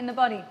flow in the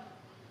body.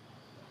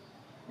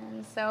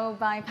 And so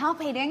by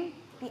palpating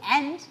the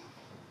end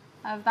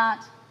of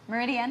that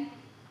meridian,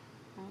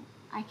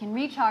 I can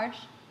recharge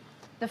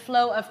the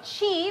flow of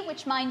chi,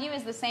 which, mind you,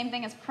 is the same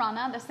thing as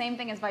prana, the same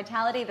thing as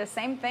vitality, the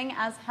same thing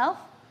as health,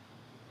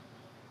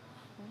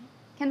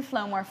 can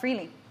flow more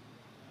freely.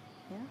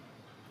 Yeah?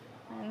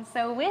 And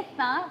so with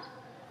that,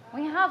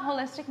 we have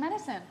holistic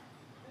medicine.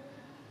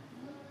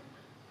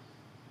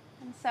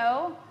 And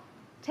so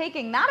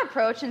taking that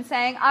approach and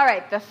saying, all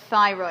right, the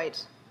thyroid.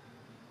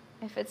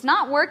 If it's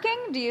not working,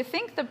 do you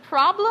think the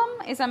problem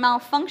is a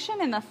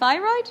malfunction in the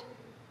thyroid?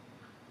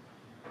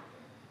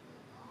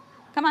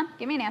 Come on,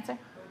 give me an answer.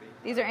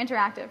 These are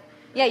interactive.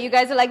 Yeah, you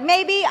guys are like,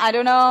 maybe, I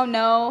don't know,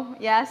 no,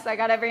 yes, I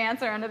got every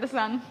answer under the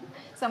sun.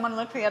 Someone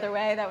looked the other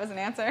way, that was an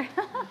answer.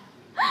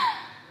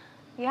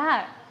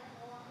 Yeah,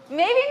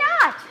 maybe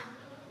not.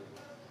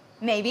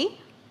 Maybe,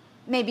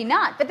 maybe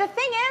not. But the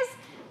thing is,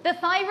 the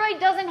thyroid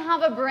doesn't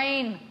have a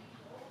brain.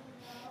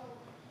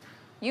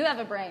 You have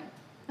a brain.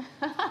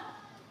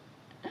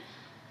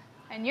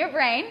 And your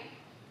brain,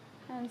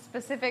 and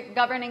specific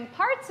governing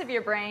parts of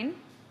your brain,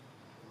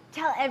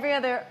 tell every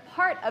other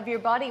part of your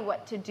body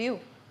what to do.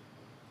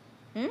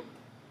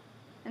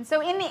 And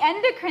so in the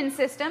endocrine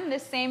system,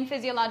 this same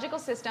physiological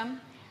system,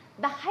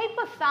 the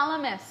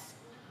hypothalamus,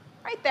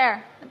 right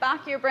there, the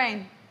back of your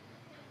brain,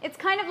 it's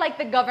kind of like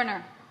the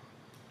governor.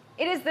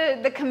 It is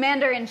the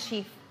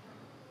commander-in-chief.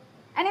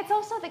 And it's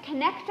also the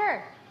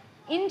connector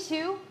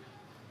into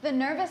the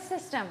nervous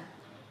system.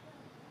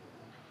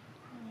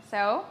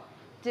 So,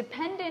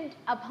 dependent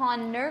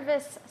upon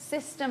nervous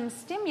system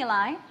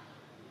stimuli,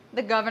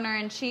 the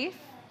governor-in-chief,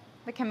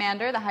 the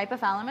commander, the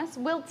hypothalamus,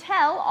 will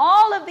tell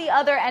all of the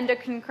other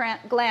endocrine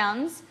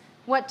glands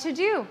what to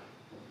do.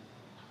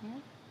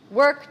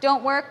 Work,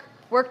 don't work,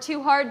 work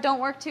too hard, don't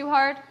work too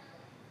hard.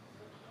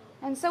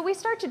 And so we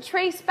start to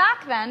trace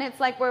back then. It's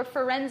like we're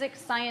forensic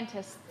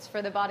scientists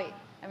for the body.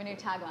 I have a new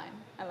tagline.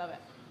 I love it.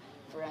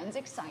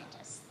 Forensic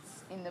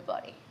scientists in the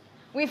body.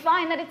 We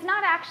find that it's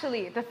not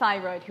actually the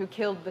thyroid who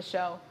killed the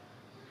show.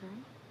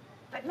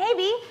 But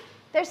maybe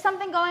there's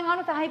something going on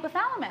with the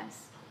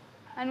hypothalamus.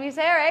 And we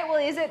say, all right, well,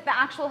 is it the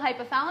actual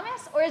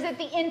hypothalamus, or is it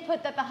the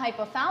input that the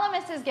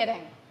hypothalamus is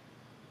getting?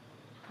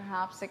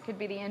 Perhaps it could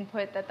be the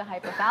input that the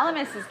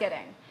hypothalamus is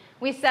getting.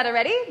 We said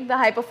already, the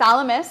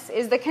hypothalamus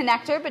is the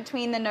connector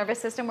between the nervous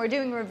system. We're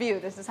doing review.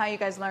 This is how you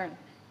guys learn.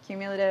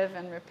 Cumulative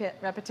and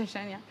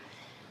repetition, yeah.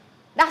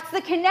 That's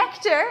the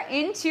connector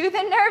into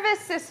the nervous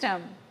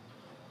system.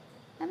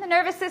 And the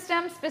nervous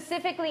system,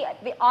 specifically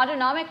the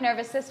autonomic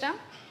nervous system,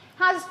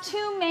 has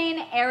two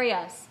main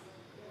areas.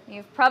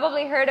 You've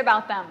probably heard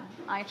about them.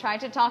 I try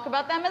to talk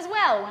about them as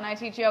well when I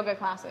teach yoga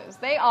classes.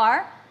 They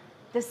are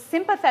the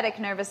sympathetic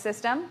nervous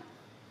system,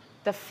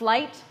 the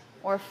flight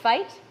or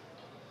fight,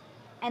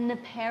 and the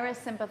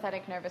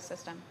parasympathetic nervous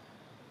system,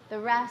 the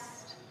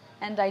rest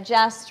and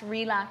digest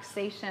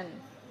relaxation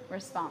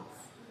response.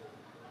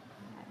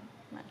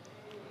 Okay.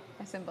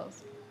 My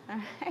symbols.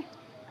 All right.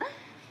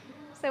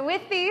 So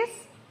with these,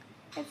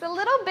 it's a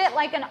little bit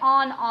like an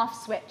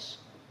on-off switch.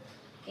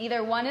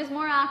 Either one is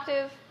more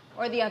active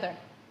or the other.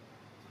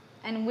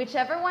 And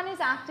whichever one is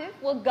active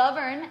will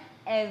govern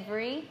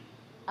every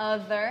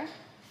other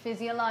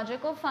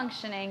physiological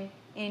functioning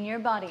in your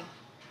body.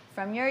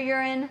 From your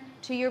urine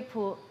to your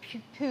poo,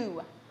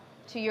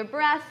 to your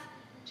breath,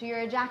 to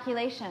your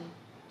ejaculation,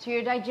 to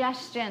your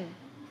digestion,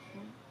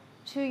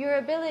 to your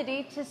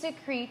ability to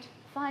secrete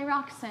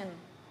thyroxine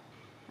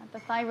at the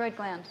thyroid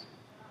gland.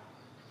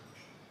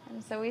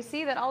 And so we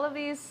see that all of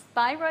these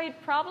thyroid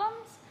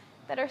problems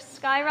that are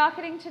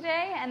skyrocketing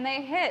today, and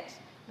they hit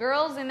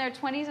girls in their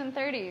 20s and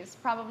 30s,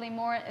 probably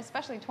more,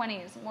 especially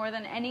 20s, more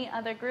than any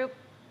other group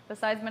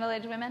besides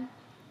middle-aged women.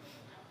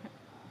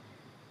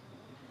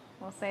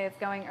 We'll say it's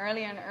going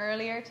earlier and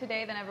earlier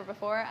today than ever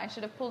before. I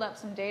should have pulled up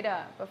some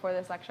data before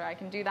this lecture. I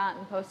can do that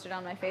and post it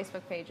on my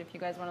Facebook page if you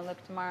guys want to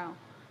look tomorrow.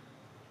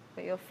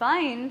 But you'll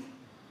find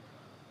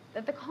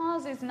that the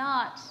cause is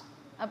not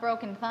a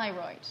broken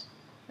thyroid.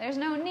 There's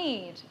no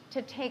need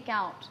to take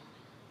out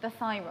the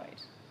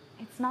thyroid.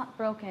 It's not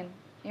broken.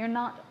 You're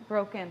not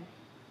broken.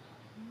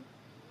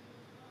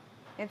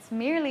 It's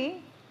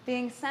merely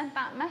being sent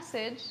that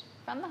message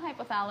from the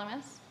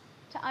hypothalamus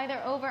to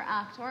either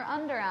overact or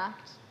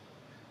underact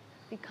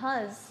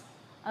because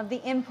of the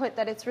input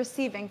that it's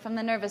receiving from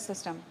the nervous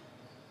system.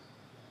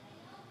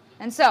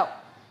 And so,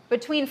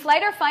 between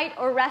flight or fight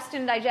or rest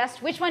and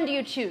digest, which one do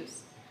you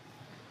choose?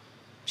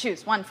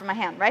 Choose one from my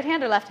hand. Right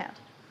hand or left hand?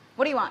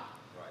 What do you want?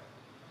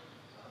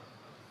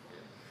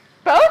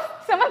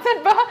 Both? Someone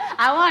said both?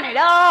 I want it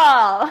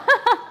all.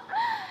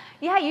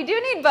 Yeah, you do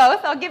need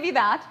both. I'll give you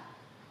that.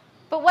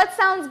 But what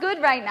sounds good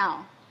right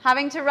now?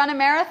 Having to run a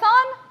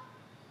marathon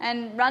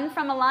and run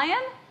from a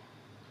lion?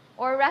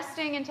 Or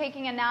resting and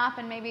taking a nap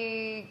and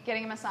maybe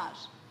getting a massage?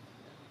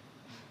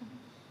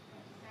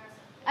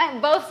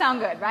 And both sound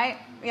good, right?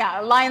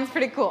 Yeah, a lion's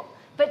pretty cool.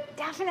 But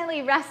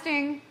definitely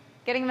resting,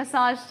 getting a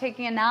massage,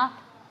 taking a nap.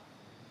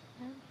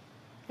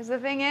 Because the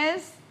thing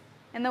is,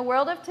 in the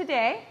world of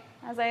today,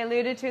 as I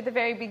alluded to at the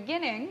very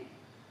beginning,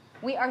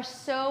 we are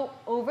so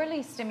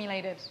overly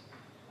stimulated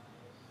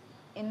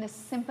in the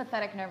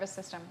sympathetic nervous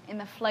system, in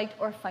the flight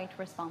or fight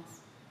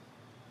response.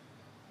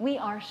 We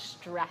are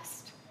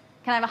stressed.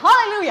 Can I have a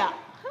hallelujah?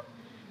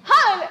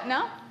 Hallelujah.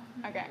 No?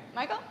 Okay.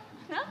 Michael?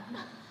 No?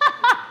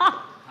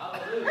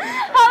 Hallelujah.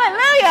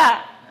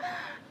 Hallelujah.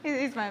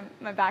 He's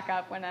my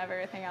backup whenever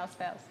everything else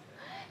fails.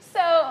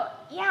 So,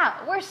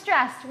 yeah, we're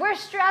stressed. We're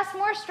stressed,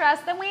 more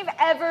stressed than we've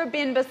ever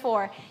been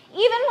before.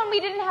 Even when we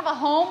didn't have a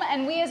home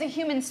and we as a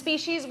human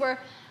species were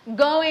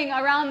going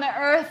around the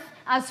earth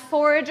as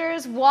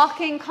foragers,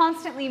 walking,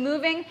 constantly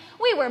moving,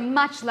 we were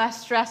much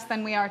less stressed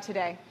than we are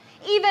today.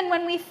 Even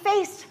when we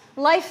faced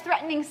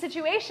life-threatening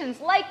situations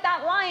like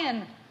that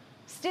lion,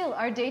 still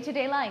our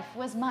day-to-day life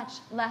was much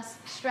less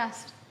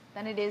stressed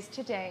than it is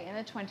today in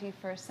the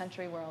 21st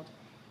century world.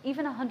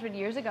 Even 100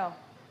 years ago,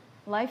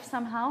 life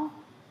somehow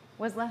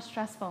was less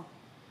stressful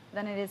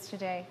than it is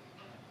today.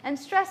 And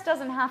stress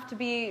doesn't have to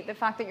be the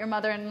fact that your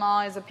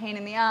mother-in-law is a pain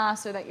in the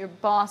ass, or that your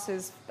boss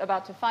is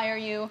about to fire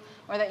you,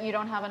 or that you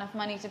don't have enough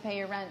money to pay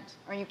your rent,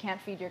 or you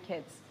can't feed your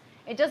kids.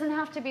 It doesn't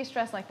have to be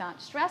stress like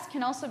that. Stress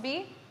can also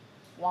be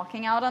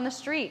walking out on the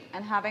street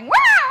and having wah,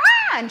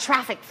 wah, and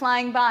traffic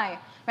flying by,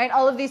 right?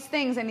 All of these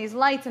things and these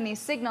lights and these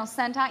signals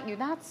sent at you,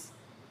 that's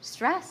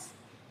stress.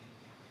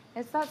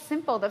 It's that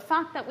simple. The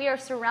fact that we are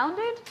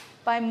surrounded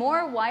by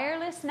more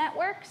wireless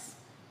networks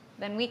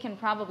than we can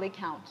probably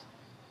count.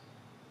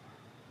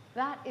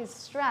 That is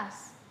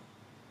stress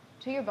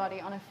to your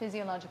body on a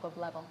physiological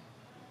level.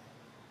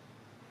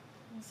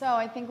 So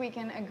I think we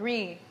can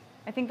agree,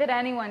 I think that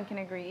anyone can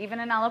agree,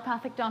 even an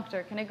allopathic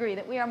doctor can agree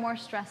that we are more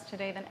stressed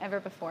today than ever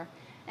before.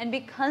 And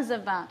because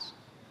of that,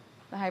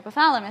 the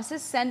hypothalamus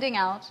is sending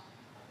out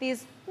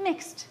these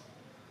mixed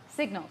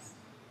signals,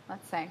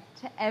 let's say,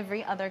 to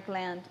every other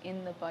gland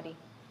in the body.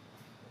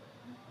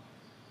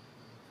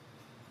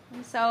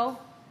 And so,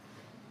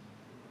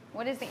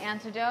 what is the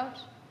antidote?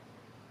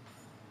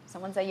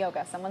 Someone say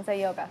yoga, someone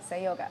say yoga,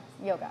 say yoga,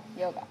 yoga,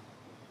 yoga.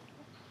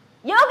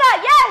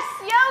 Yoga,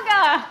 yes,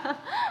 yoga!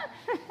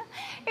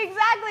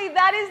 Exactly,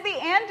 that is the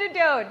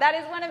antidote. That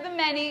is one of the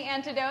many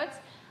antidotes.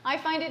 I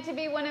find it to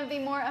be one of the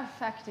more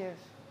effective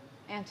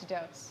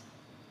antidotes.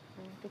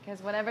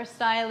 Because whatever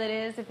style it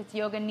is, if it's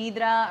yoga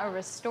nidra or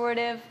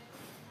restorative,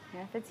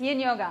 if it's yin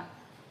yoga,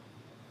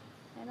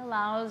 it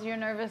allows your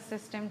nervous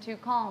system to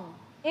calm.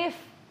 If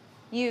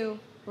you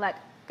let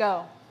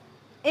go.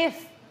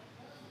 If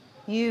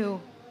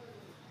you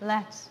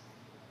let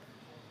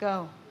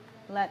go.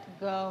 Let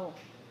go.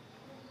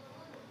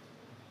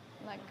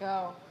 Let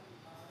go.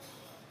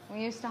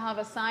 We used to have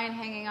a sign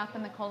hanging up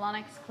in the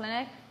colonics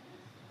clinic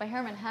by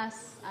Hermann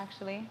Hesse,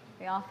 actually,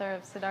 the author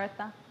of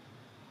Siddhartha.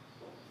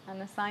 And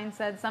the sign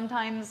said,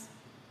 sometimes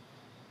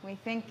we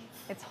think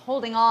it's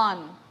holding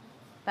on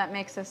that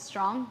makes us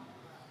strong,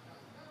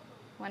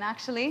 when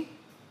actually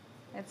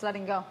it's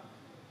letting go.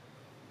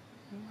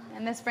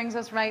 And this brings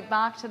us right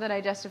back to the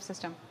digestive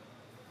system.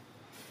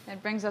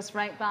 It brings us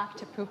right back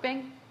to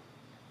pooping.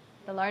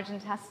 The large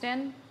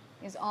intestine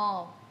is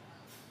all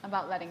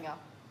about letting go.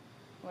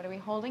 What are we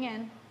holding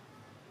in?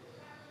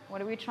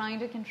 What are we trying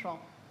to control?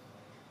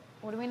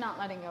 What are we not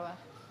letting go of?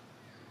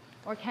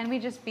 Or can we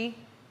just be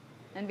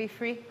and be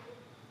free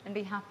and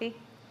be happy?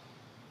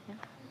 Yeah.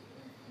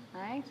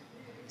 All right?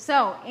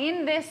 So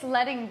in this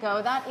letting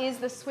go, that is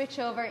the switch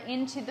over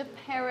into the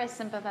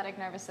parasympathetic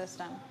nervous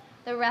system,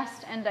 the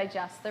rest and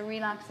digest, the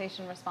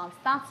relaxation response.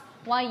 That's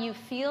why you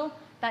feel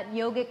that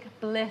yogic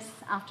bliss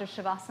after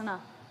Shavasana.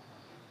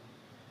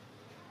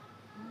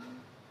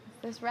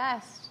 This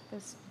rest,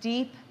 this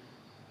deep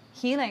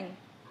healing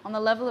on the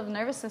level of the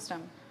nervous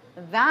system,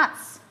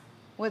 that's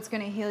what's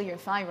going to heal your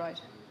thyroid,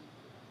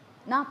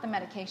 not the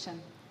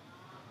medication.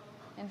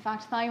 In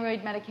fact,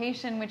 thyroid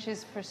medication, which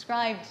is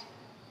prescribed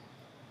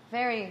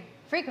very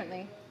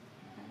frequently,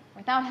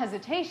 without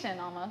hesitation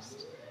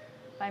almost,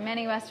 by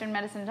many Western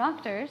medicine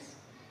doctors,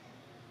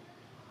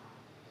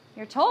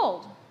 you're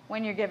told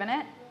when you're given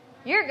it,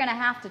 you're going to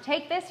have to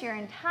take this your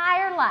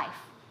entire life.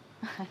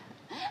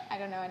 I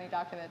don't know any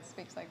doctor that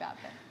speaks like that,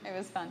 but it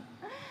was fun.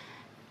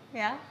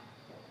 Yeah?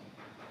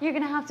 You're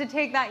going to have to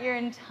take that your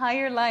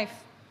entire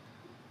life.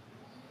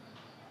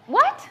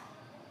 What?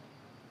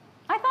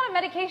 I thought a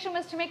medication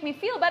was to make me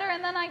feel better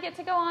and then I get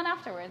to go on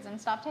afterwards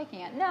and stop taking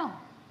it. No.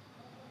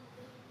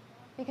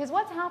 Because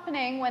what's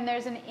happening when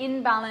there's an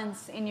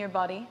imbalance in your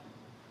body,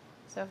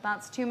 so if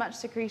that's too much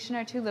secretion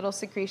or too little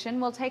secretion,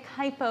 we'll take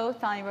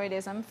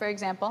hypothyroidism, for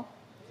example,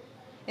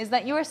 is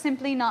that you are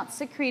simply not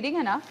secreting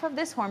enough of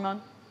this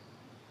hormone.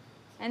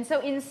 And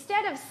so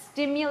instead of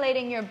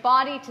stimulating your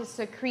body to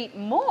secrete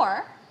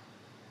more,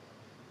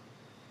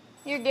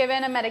 you're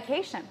given a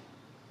medication.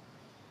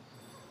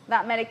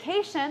 That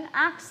medication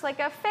acts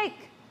like a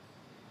fake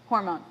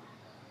hormone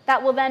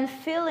that will then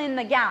fill in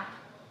the gap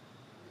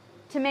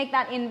to make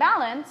that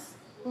imbalance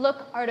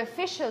look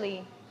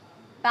artificially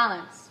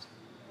balanced.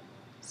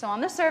 So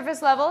on the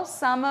surface level,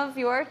 some of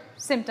your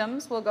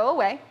symptoms will go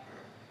away.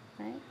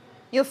 Right?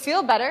 You'll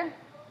feel better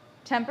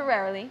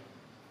temporarily,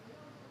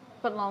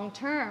 but long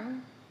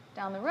term,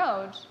 down the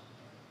road,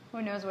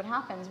 who knows what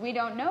happens? We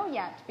don't know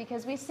yet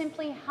because we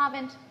simply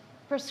haven't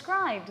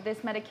prescribed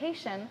this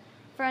medication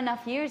for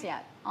enough years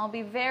yet. I'll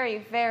be very,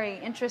 very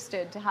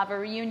interested to have a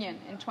reunion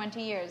in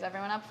 20 years.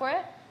 Everyone up for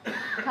it?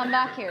 Come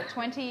back here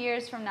 20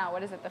 years from now.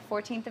 What is it? The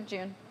 14th of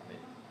June.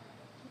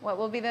 What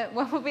will be the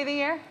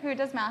year? Who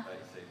does math?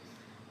 36.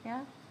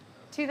 Yeah?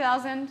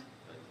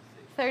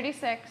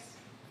 2036,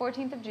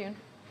 14th of June.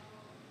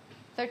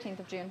 13th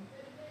of June,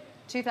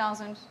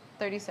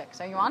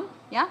 2036. Are you on?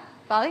 Yeah?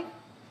 Bali?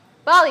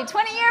 Bali,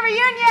 20-year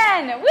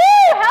reunion!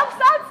 Woo! Help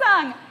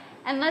satsang!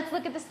 And let's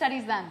look at the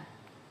studies then.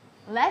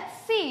 Let's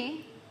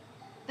see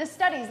the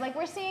studies like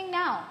we're seeing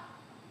now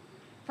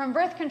from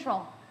birth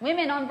control.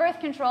 Women on birth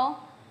control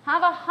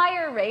have a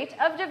higher rate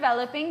of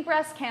developing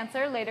breast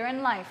cancer later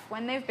in life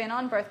when they've been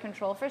on birth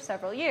control for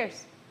several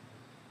years.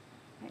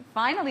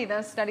 Finally,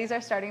 those studies are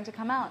starting to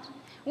come out.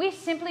 We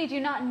simply do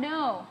not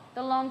know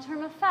the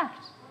long-term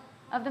effect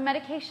of the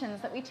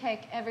medications that we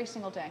take every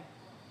single day.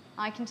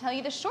 I can tell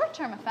you the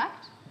short-term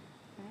effect.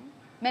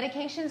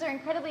 Medications are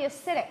incredibly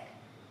acidic.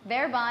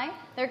 Thereby,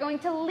 they're going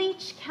to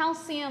leach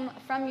calcium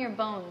from your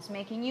bones,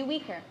 making you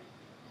weaker.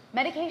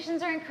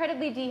 Medications are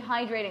incredibly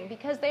dehydrating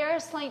because they are a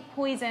slight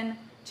poison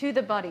to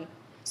the body.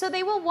 So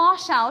they will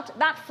wash out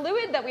that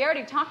fluid that we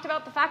already talked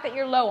about, the fact that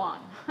you're low on.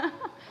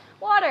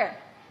 Water.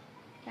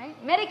 Okay?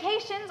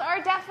 Medications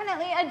are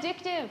definitely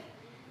addictive.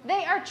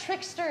 They are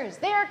tricksters.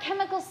 They are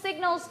chemical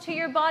signals to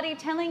your body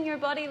telling your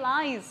body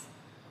lies.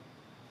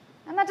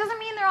 And that doesn't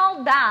mean they're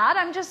all bad.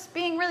 I'm just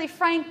being really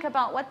frank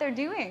about what they're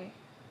doing.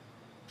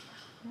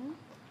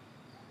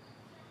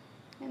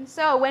 And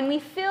so when we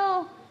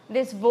fill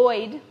this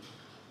void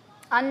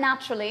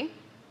unnaturally,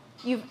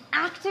 you've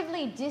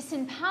actively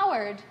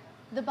disempowered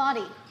the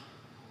body.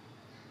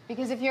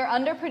 Because if you're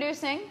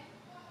underproducing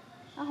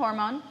a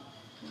hormone,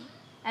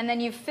 and then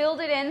you've filled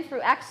it in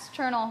through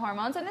external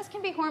hormones, and this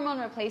can be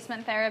hormone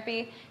replacement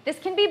therapy, this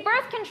can be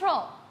birth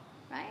control,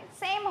 right?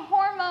 Same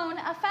hormone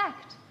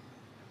effect.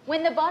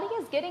 When the body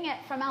is getting it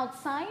from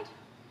outside,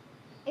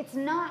 it's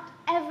not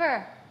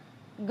ever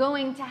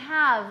going to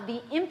have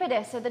the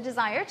impetus or the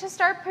desire to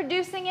start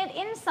producing it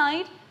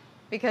inside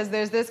because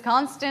there's this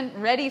constant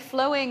ready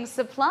flowing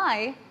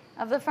supply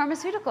of the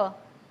pharmaceutical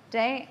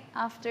day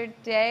after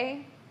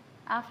day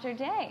after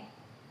day.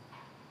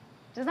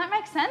 Does that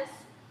make sense?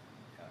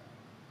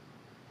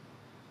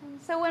 And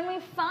so when we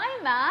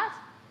find that,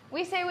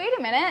 we say, wait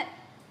a minute,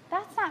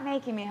 that's not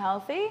making me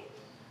healthy.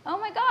 Oh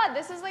my God,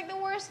 this is like the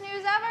worst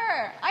news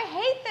ever. I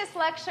hate this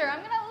lecture. I'm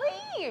going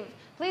to leave.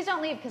 Please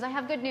don't leave because I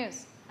have good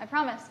news. I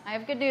promise. I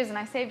have good news and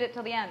I saved it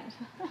till the end.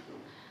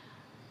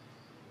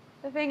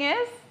 The thing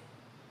is,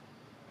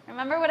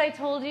 remember what I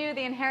told you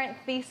the inherent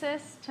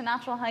thesis to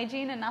natural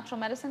hygiene and natural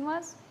medicine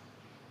was?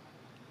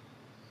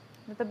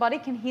 That the body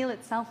can heal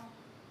itself.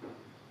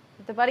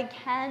 That the body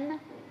can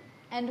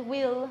and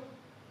will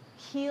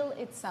heal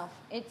itself.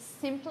 It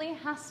simply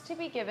has to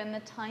be given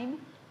the time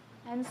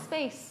and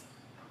space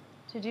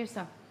to do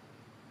so.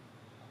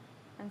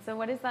 And so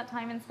what is that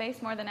time and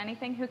space more than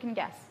anything? Who can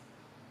guess?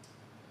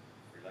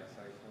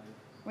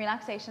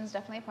 Relaxation is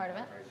definitely a part of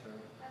it.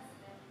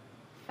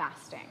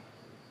 Fasting.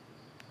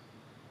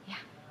 Yeah.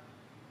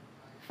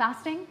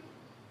 Fasting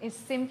is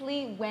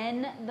simply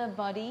when the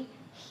body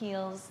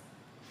heals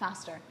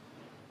faster.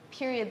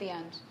 Period, the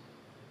end.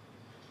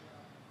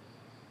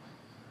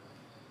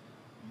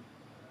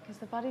 Because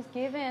the body's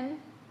given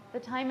the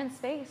time and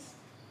space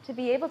to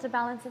be able to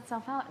balance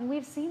itself out. And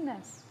we've seen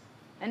this.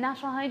 In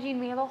natural hygiene,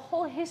 we have a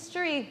whole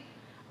history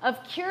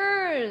of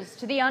cures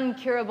to the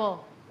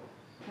uncurable.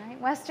 Right?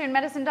 Western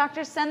medicine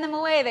doctors send them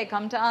away. They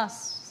come to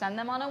us. Send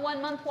them on a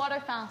 1-month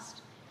water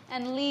fast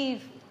and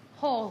leave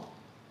whole,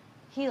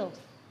 healed,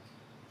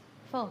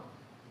 full,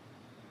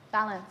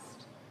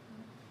 balanced.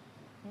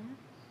 Yeah?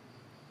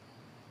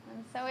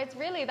 And so it's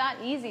really that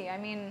easy. I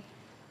mean,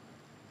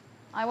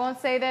 I won't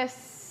say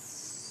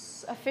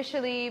this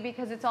officially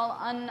because it's all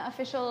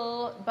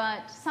unofficial,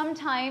 but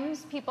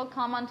sometimes people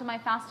come onto my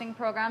fasting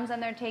programs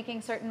and they're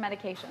taking certain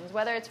medications,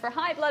 whether it's for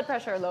high blood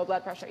pressure or low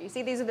blood pressure. You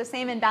see, these are the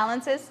same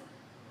imbalances,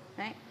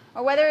 right?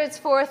 Or whether it's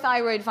for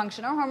thyroid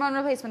function or hormone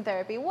replacement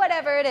therapy,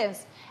 whatever it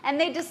is. And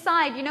they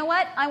decide, you know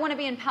what? I want to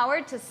be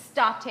empowered to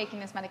stop taking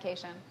this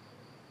medication.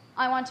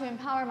 I want to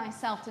empower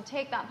myself to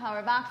take that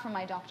power back from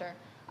my doctor.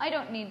 I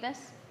don't need this,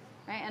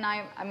 right? And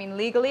I mean,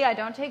 legally, I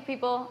don't take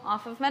people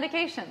off of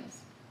medications.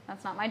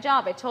 That's not my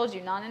job. I told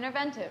you,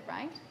 non-interventive,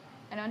 right?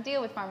 I don't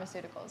deal with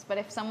pharmaceuticals. But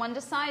if someone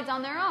decides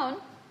on their own,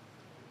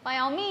 by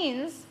all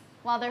means,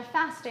 while they're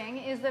fasting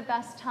is the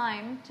best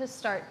time to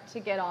start to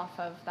get off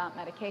of that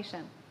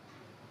medication.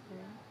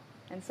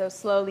 And so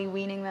slowly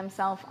weaning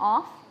themselves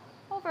off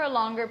over a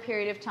longer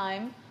period of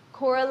time,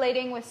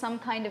 correlating with some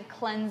kind of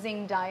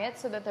cleansing diet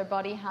so that their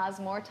body has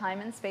more time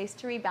and space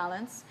to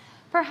rebalance,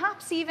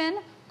 perhaps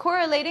even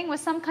correlating with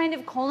some kind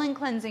of colon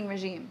cleansing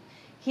regime.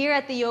 Here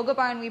at the Yoga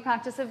Barn, we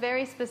practice a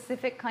very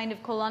specific kind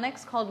of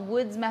colonics called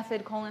Wood's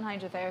Method colon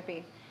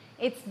hydrotherapy.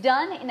 It's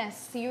done in a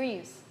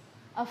series.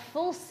 A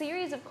full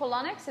series of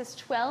colonics is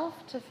 12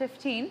 to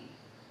 15.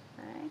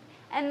 Right?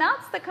 And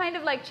that's the kind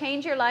of like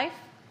change your life,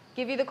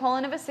 give you the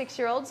colon of a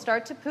 6-year-old,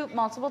 start to poop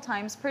multiple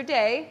times per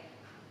day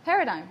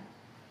paradigm.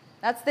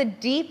 That's the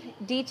deep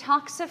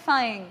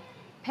detoxifying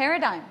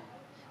paradigm.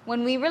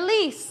 When we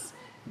release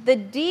the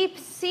deep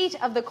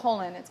seat of the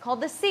colon, it's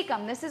called the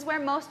cecum. This is where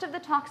most of the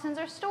toxins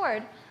are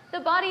stored. The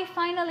body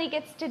finally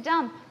gets to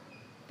dump.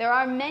 There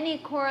are many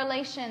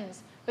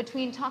correlations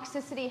between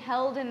toxicity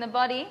held in the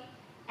body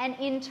and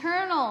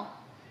internal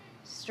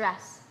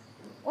stress.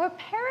 or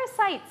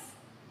parasites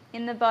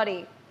in the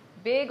body.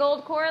 Big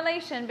old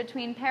correlation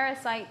between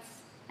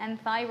parasites and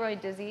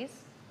thyroid disease.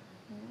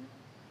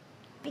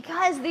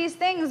 Because these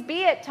things,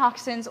 be it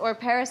toxins or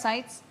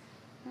parasites,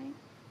 right,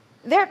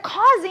 they're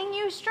causing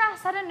you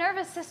stress at a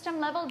nervous system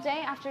level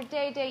day after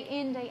day, day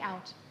in, day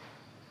out.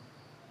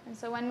 And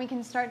so when we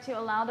can start to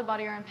allow the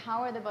body or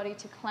empower the body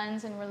to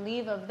cleanse and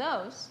relieve of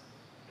those,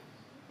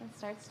 it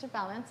starts to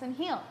balance and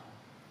heal.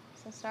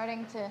 So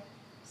starting to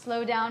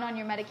slow down on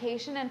your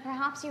medication, and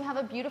perhaps you have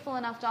a beautiful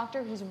enough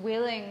doctor who's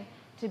willing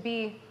to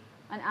be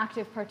an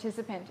active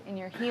participant in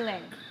your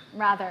healing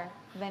rather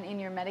than in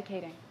your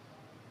medicating.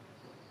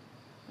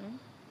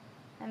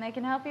 And they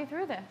can help you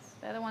through this.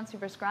 They're the ones who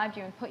prescribed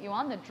you and put you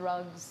on the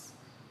drugs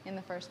in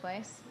the first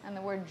place. And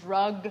the word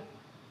drug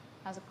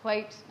has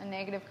quite a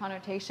negative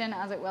connotation,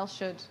 as it well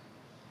should.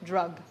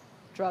 Drug,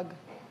 drug,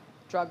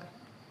 drug.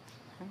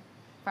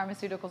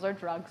 Pharmaceuticals are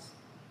drugs.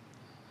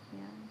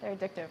 Yeah, they're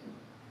addictive.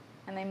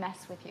 And they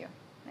mess with you.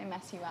 They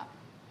mess you up.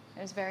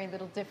 There's very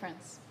little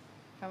difference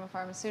from a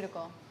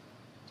pharmaceutical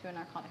to a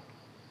narcotic.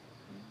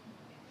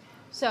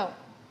 So,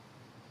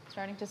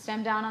 starting to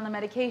stem down on the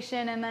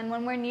medication, and then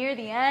when we're near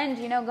the end,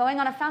 going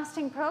on a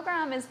fasting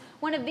program is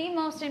one of the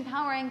most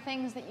empowering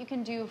things that you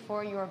can do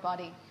for your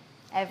body.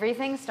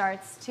 Everything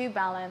starts to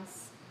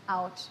balance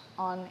out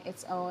on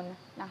its own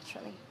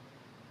naturally.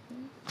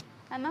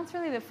 And that's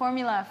really the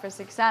formula for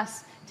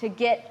success, to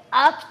get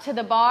up to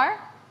the bar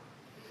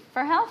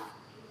for health,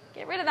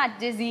 get rid of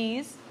that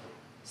disease,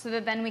 so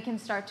that then we can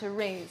start to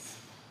raise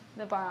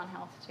the bar on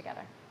health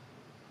together.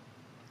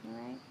 All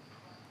right?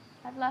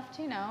 I've left,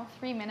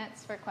 3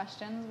 minutes for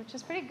questions, which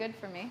is pretty good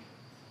for me.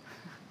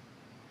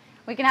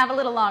 We can have a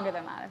little longer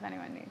than that if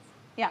anyone needs.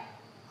 Yeah?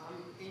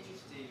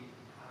 Interesting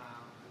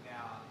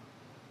about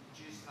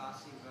juice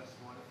fasting versus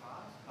water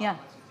fast. Yeah.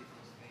 What's the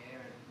difference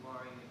there, and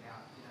worrying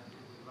about,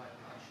 people with low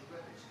blood sugar,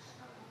 it's just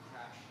kind of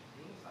crash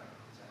things, like,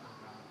 is that not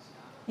balanced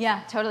out?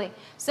 Yeah, totally.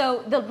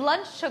 So the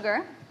blood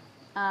sugar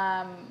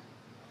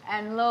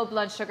and low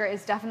blood sugar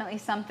is definitely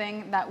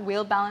something that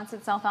will balance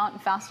itself out in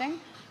fasting.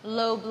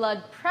 Low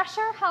blood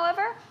pressure,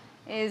 however,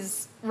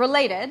 is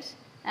related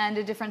and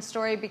a different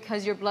story,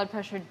 because your blood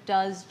pressure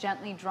does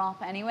gently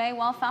drop anyway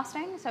while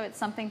fasting. So it's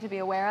something to be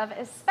aware of,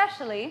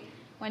 especially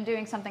when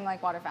doing something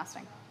like water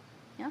fasting.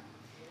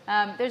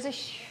 Yeah? There's a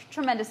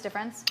tremendous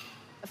difference.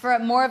 For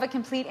more of a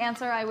complete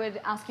answer, I would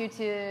ask you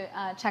to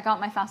check out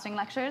my fasting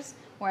lectures,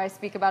 where I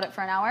speak about it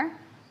for an hour.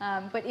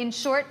 But in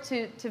short,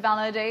 to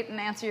validate and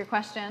answer your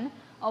question,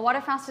 a water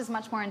fast is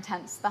much more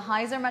intense. The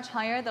highs are much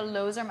higher, the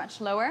lows are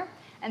much lower,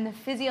 and the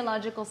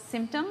physiological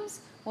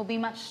symptoms will be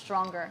much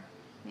stronger.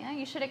 Yeah,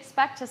 you should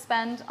expect to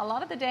spend a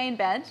lot of the day in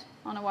bed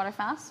on a water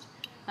fast.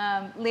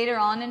 Later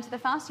on into the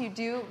fast, you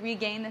do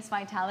regain this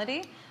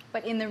vitality,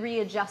 but in the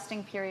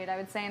readjusting period, I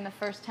would say in the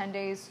first 10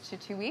 days to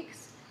 2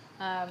 weeks,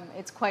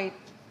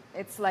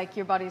 it's like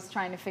your body's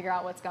trying to figure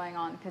out what's going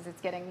on, because it's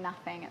getting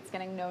nothing, it's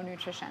getting no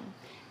nutrition.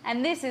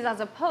 And this is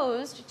as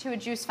opposed to a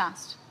juice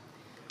fast,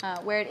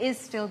 where it is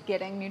still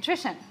getting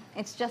nutrition.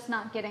 It's just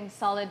not getting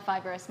solid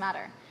fibrous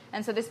matter.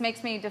 And so this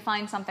makes me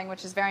define something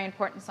which is very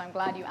important, so I'm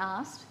glad you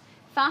asked.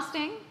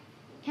 Fasting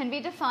can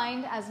be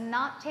defined as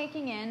not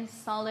taking in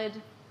solid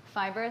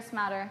fibrous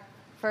matter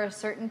for a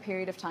certain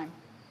period of time.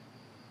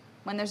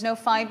 When there's no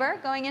fiber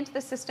going into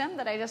the system,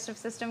 the digestive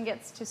system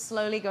gets to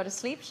slowly go to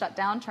sleep, shut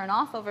down, turn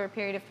off over a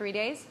period of 3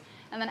 days.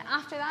 And then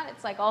after that,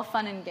 it's like all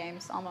fun and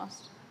games,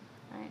 almost.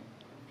 Right?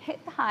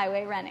 Hit the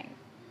highway running.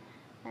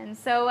 And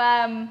so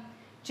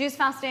juice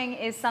fasting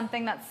is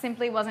something that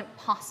simply wasn't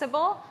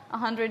possible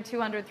 100,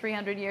 200,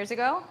 300 years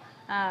ago,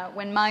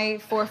 when my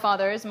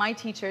forefathers, my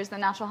teachers, the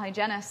natural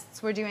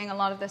hygienists, were doing a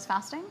lot of this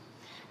fasting.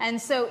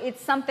 And so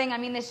it's something,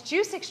 this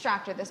juice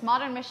extractor, this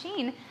modern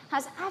machine,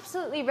 has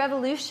absolutely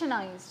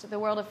revolutionized the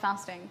world of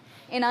fasting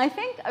in, I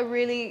think, a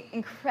really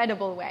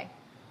incredible way.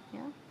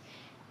 Yeah?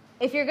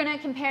 If you're going to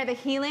compare the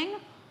healing,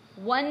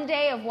 1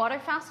 day of water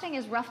fasting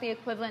is roughly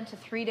equivalent to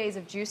 3 days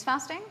of juice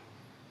fasting.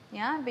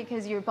 Yeah,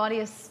 because your body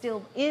is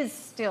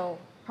still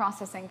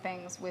processing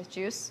things with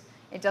juice.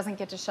 It doesn't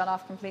get to shut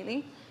off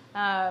completely.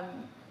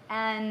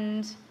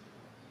 And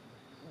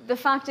the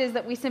fact is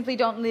that we simply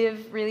don't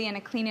live really in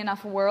a clean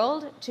enough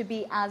world to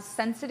be as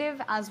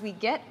sensitive as we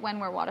get when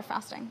we're water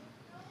fasting.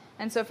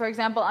 And so, for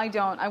example,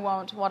 I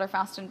won't water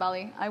fast in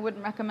Bali. I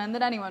wouldn't recommend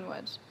that anyone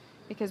would,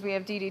 because we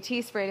have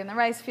DDT sprayed in the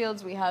rice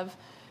fields. We have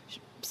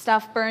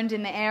stuff burned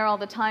in the air all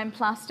the time,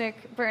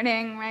 plastic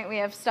burning, right? We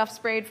have stuff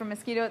sprayed from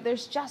mosquito.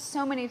 There's just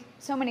so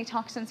many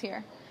toxins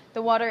here.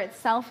 The water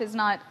itself is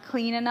not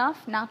clean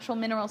enough. Natural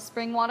mineral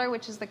spring water,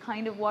 which is the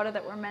kind of water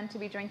that we're meant to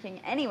be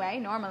drinking anyway,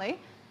 normally,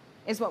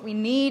 is what we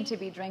need to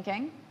be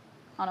drinking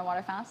on a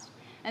water fast.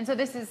 And so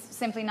this is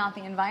simply not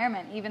the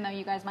environment, even though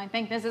you guys might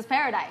think this is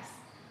paradise.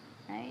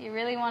 Right? You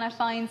really want to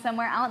find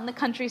somewhere out in the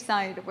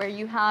countryside where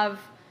you have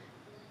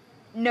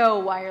no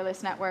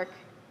wireless network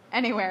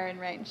anywhere in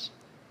range.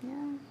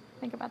 Yeah,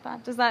 think about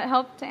that. Does that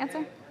help to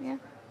answer? Yeah.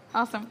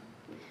 Awesome.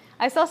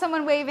 I saw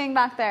someone waving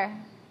back there.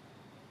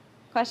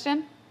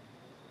 Question?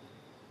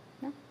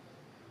 No?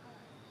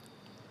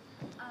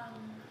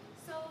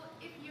 So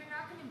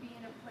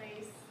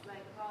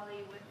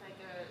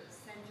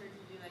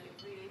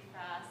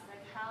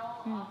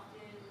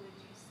often would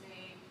you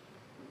say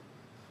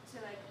to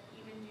like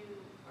even do,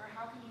 or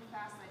how can you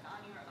fast like on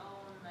your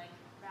own, like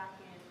back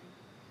in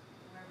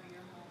wherever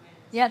your home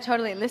is? Yeah,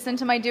 totally. Listen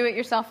to my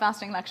do-it-yourself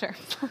fasting lecture.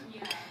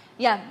 Yeah.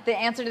 Yeah, the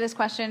answer to this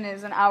question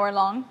is an hour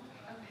long.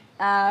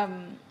 Okay.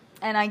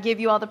 And I give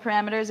you all the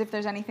parameters. If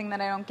there's anything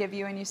that I don't give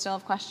you and you still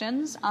have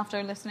questions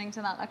after listening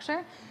to that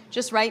lecture,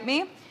 just write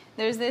me.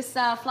 There's this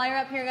flyer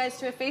up here, guys,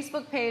 to a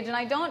Facebook page, and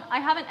I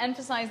haven't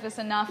emphasized this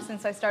enough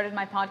since I started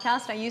my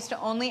podcast. I used to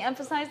only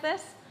emphasize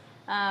this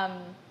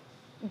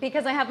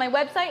because I have my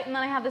website and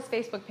then I have this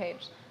Facebook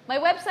page. My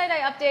website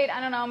I update, I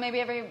don't know,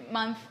 maybe every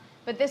month,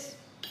 but this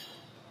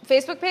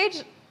Facebook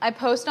page I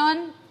post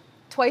on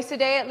twice a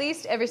day at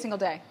least, every single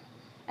day.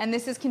 And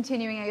this is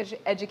continuing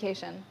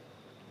education.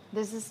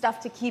 This is stuff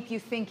to keep you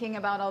thinking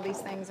about all these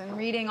things and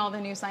reading all the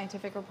new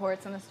scientific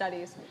reports and the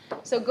studies.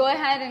 So go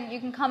ahead and you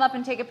can come up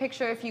and take a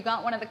picture if you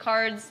got one of the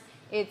cards.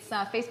 It's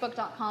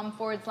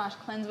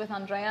facebook.com/cleanse with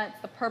Andrea.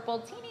 It's the purple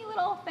teeny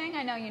little thing.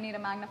 I know you need a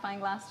magnifying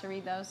glass to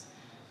read those.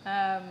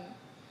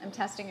 I'm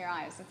testing your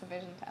eyes. It's a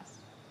vision test.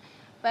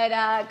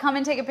 But come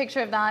and take a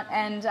picture of that.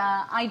 And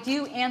I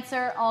do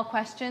answer all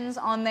questions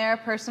on there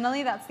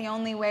personally. That's the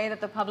only way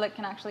that the public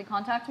can actually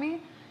contact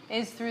me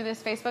is through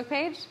this Facebook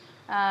page.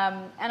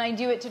 And I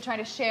do it to try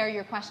to share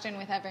your question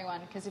with everyone,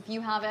 because if you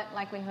have it,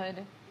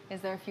 likelihood is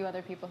there are a few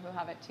other people who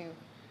have it too.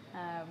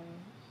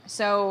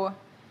 So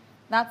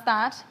that's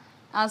that.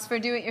 As for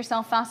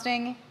do-it-yourself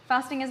fasting,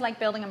 fasting is like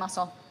building a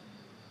muscle.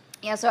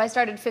 Yeah, so I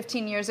started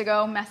 15 years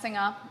ago, messing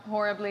up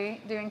horribly,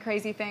 doing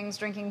crazy things,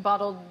 drinking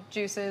bottled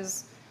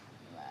juices,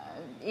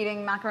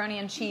 eating macaroni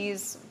and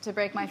cheese to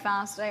break my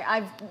fast.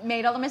 I've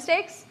made all the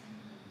mistakes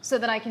so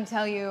that I can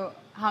tell you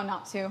how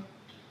not to.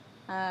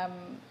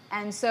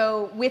 And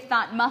so with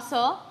that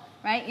muscle,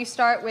 right, you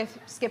start with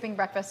skipping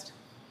breakfast.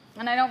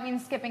 And I don't mean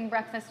skipping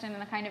breakfast in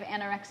a kind of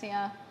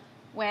anorexia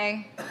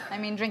way. I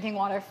mean drinking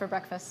water for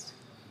breakfast,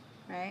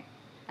 right?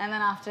 And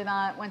then after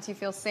that, once you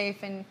feel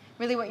safe, and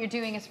really what you're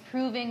doing is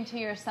proving to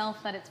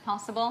yourself that it's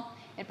possible.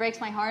 It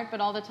breaks my heart,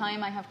 but all the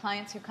time I have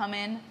clients who come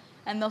in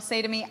and they'll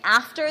say to me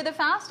after the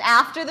fast,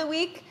 after the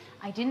week,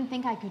 I didn't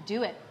think I could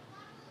do it.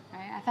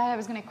 Right? I thought I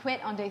was going to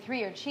quit on day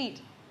 3 or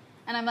cheat.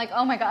 And I'm like,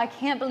 oh my God, I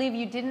can't believe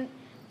you didn't.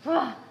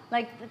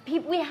 Like,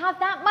 we have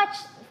that much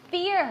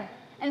fear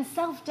and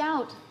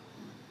self-doubt.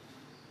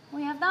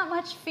 We have that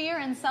much fear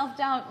and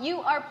self-doubt.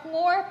 You are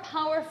more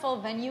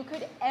powerful than you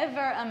could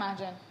ever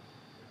imagine.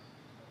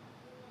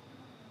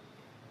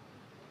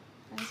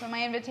 And so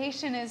my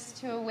invitation is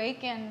to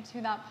awaken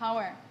to that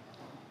power.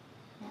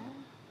 Yeah?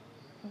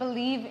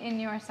 Believe in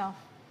yourself.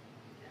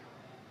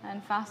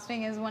 And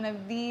fasting is one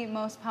of the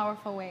most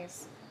powerful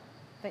ways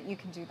that you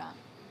can do that.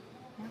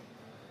 Yeah?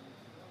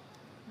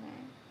 Right.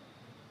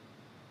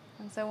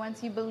 And so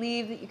once you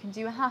believe that you can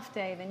do a half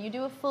day, then you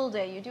do a full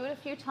day. You do it a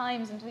few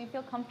times until you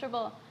feel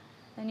comfortable.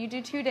 Then you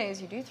do 2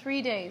 days, you do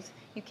 3 days.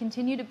 You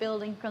continue to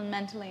build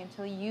incrementally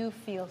until you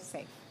feel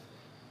safe.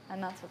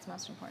 And that's what's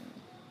most important.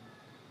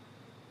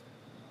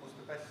 What's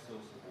the best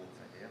source of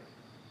water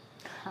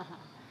here?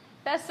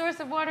 Best source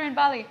of water in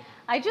Bali.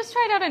 I just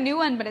tried out a new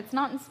one, but it's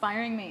not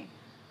inspiring me.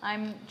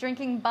 I'm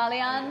drinking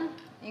Balian.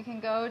 You can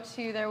go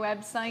to their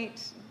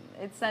website.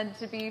 It's said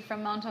to be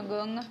from Mount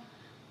Agung.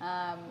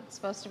 It's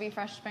supposed to be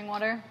fresh spring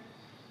water.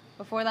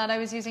 Before that, I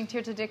was using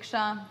Tirtha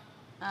Diksha.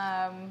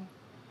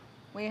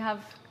 We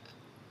have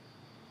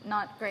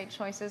not great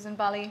choices in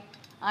Bali.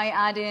 I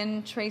add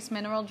in trace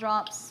mineral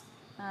drops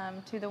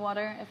to the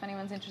water. If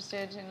anyone's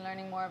interested in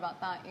learning more about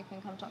that, you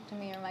can come talk to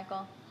me or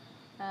Michael.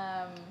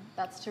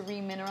 That's to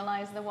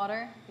remineralize the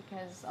water,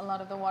 because a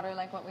lot of the water,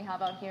 like what we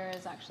have out here,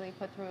 is actually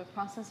put through a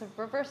process of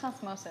reverse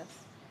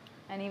osmosis.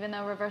 And even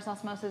though reverse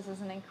osmosis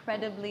is an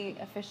incredibly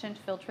efficient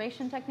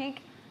filtration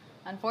technique,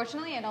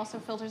 unfortunately, it also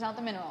filters out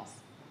the minerals.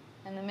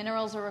 And the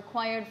minerals are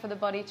required for the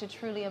body to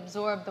truly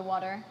absorb the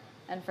water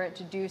and for it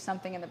to do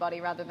something in the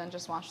body rather than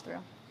just wash through.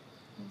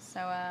 And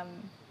so,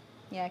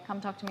 yeah, come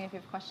talk to me if you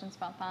have questions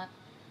about that.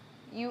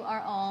 You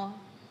are all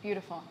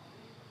beautiful,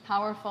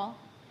 powerful,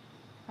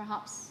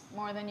 perhaps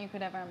more than you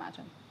could ever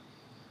imagine.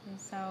 And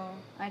so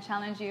I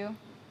challenge you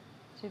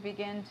to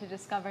begin to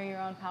discover your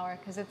own power,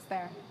 because it's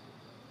there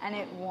and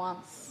it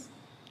wants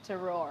to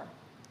roar.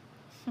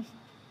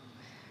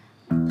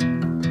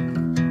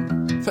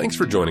 Thanks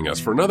for joining us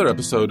for another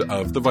episode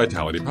of the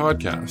Vitality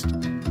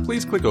Podcast.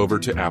 Please click over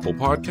to Apple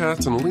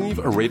Podcasts and leave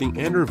a rating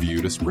and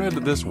review to spread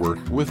this work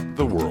with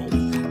the world.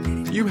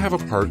 You have a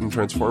part in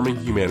transforming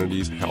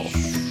humanity's health.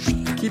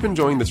 Keep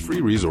enjoying this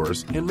free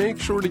resource and make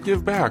sure to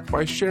give back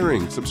by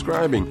sharing,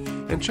 subscribing,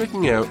 and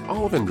checking out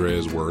all of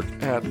Andrea's work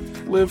at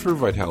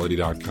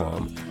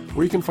liveforvitality.com,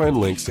 where you can find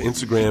links to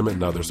Instagram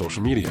and other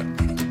social media.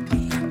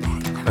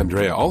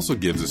 Andrea also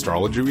gives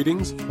astrology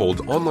readings,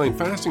 holds online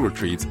fasting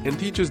retreats, and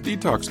teaches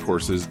detox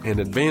courses and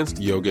advanced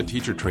yoga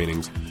teacher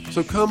trainings.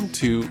 So come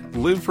to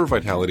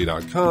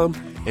liveforvitality.com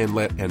and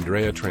let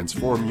Andrea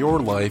transform your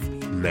life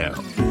now.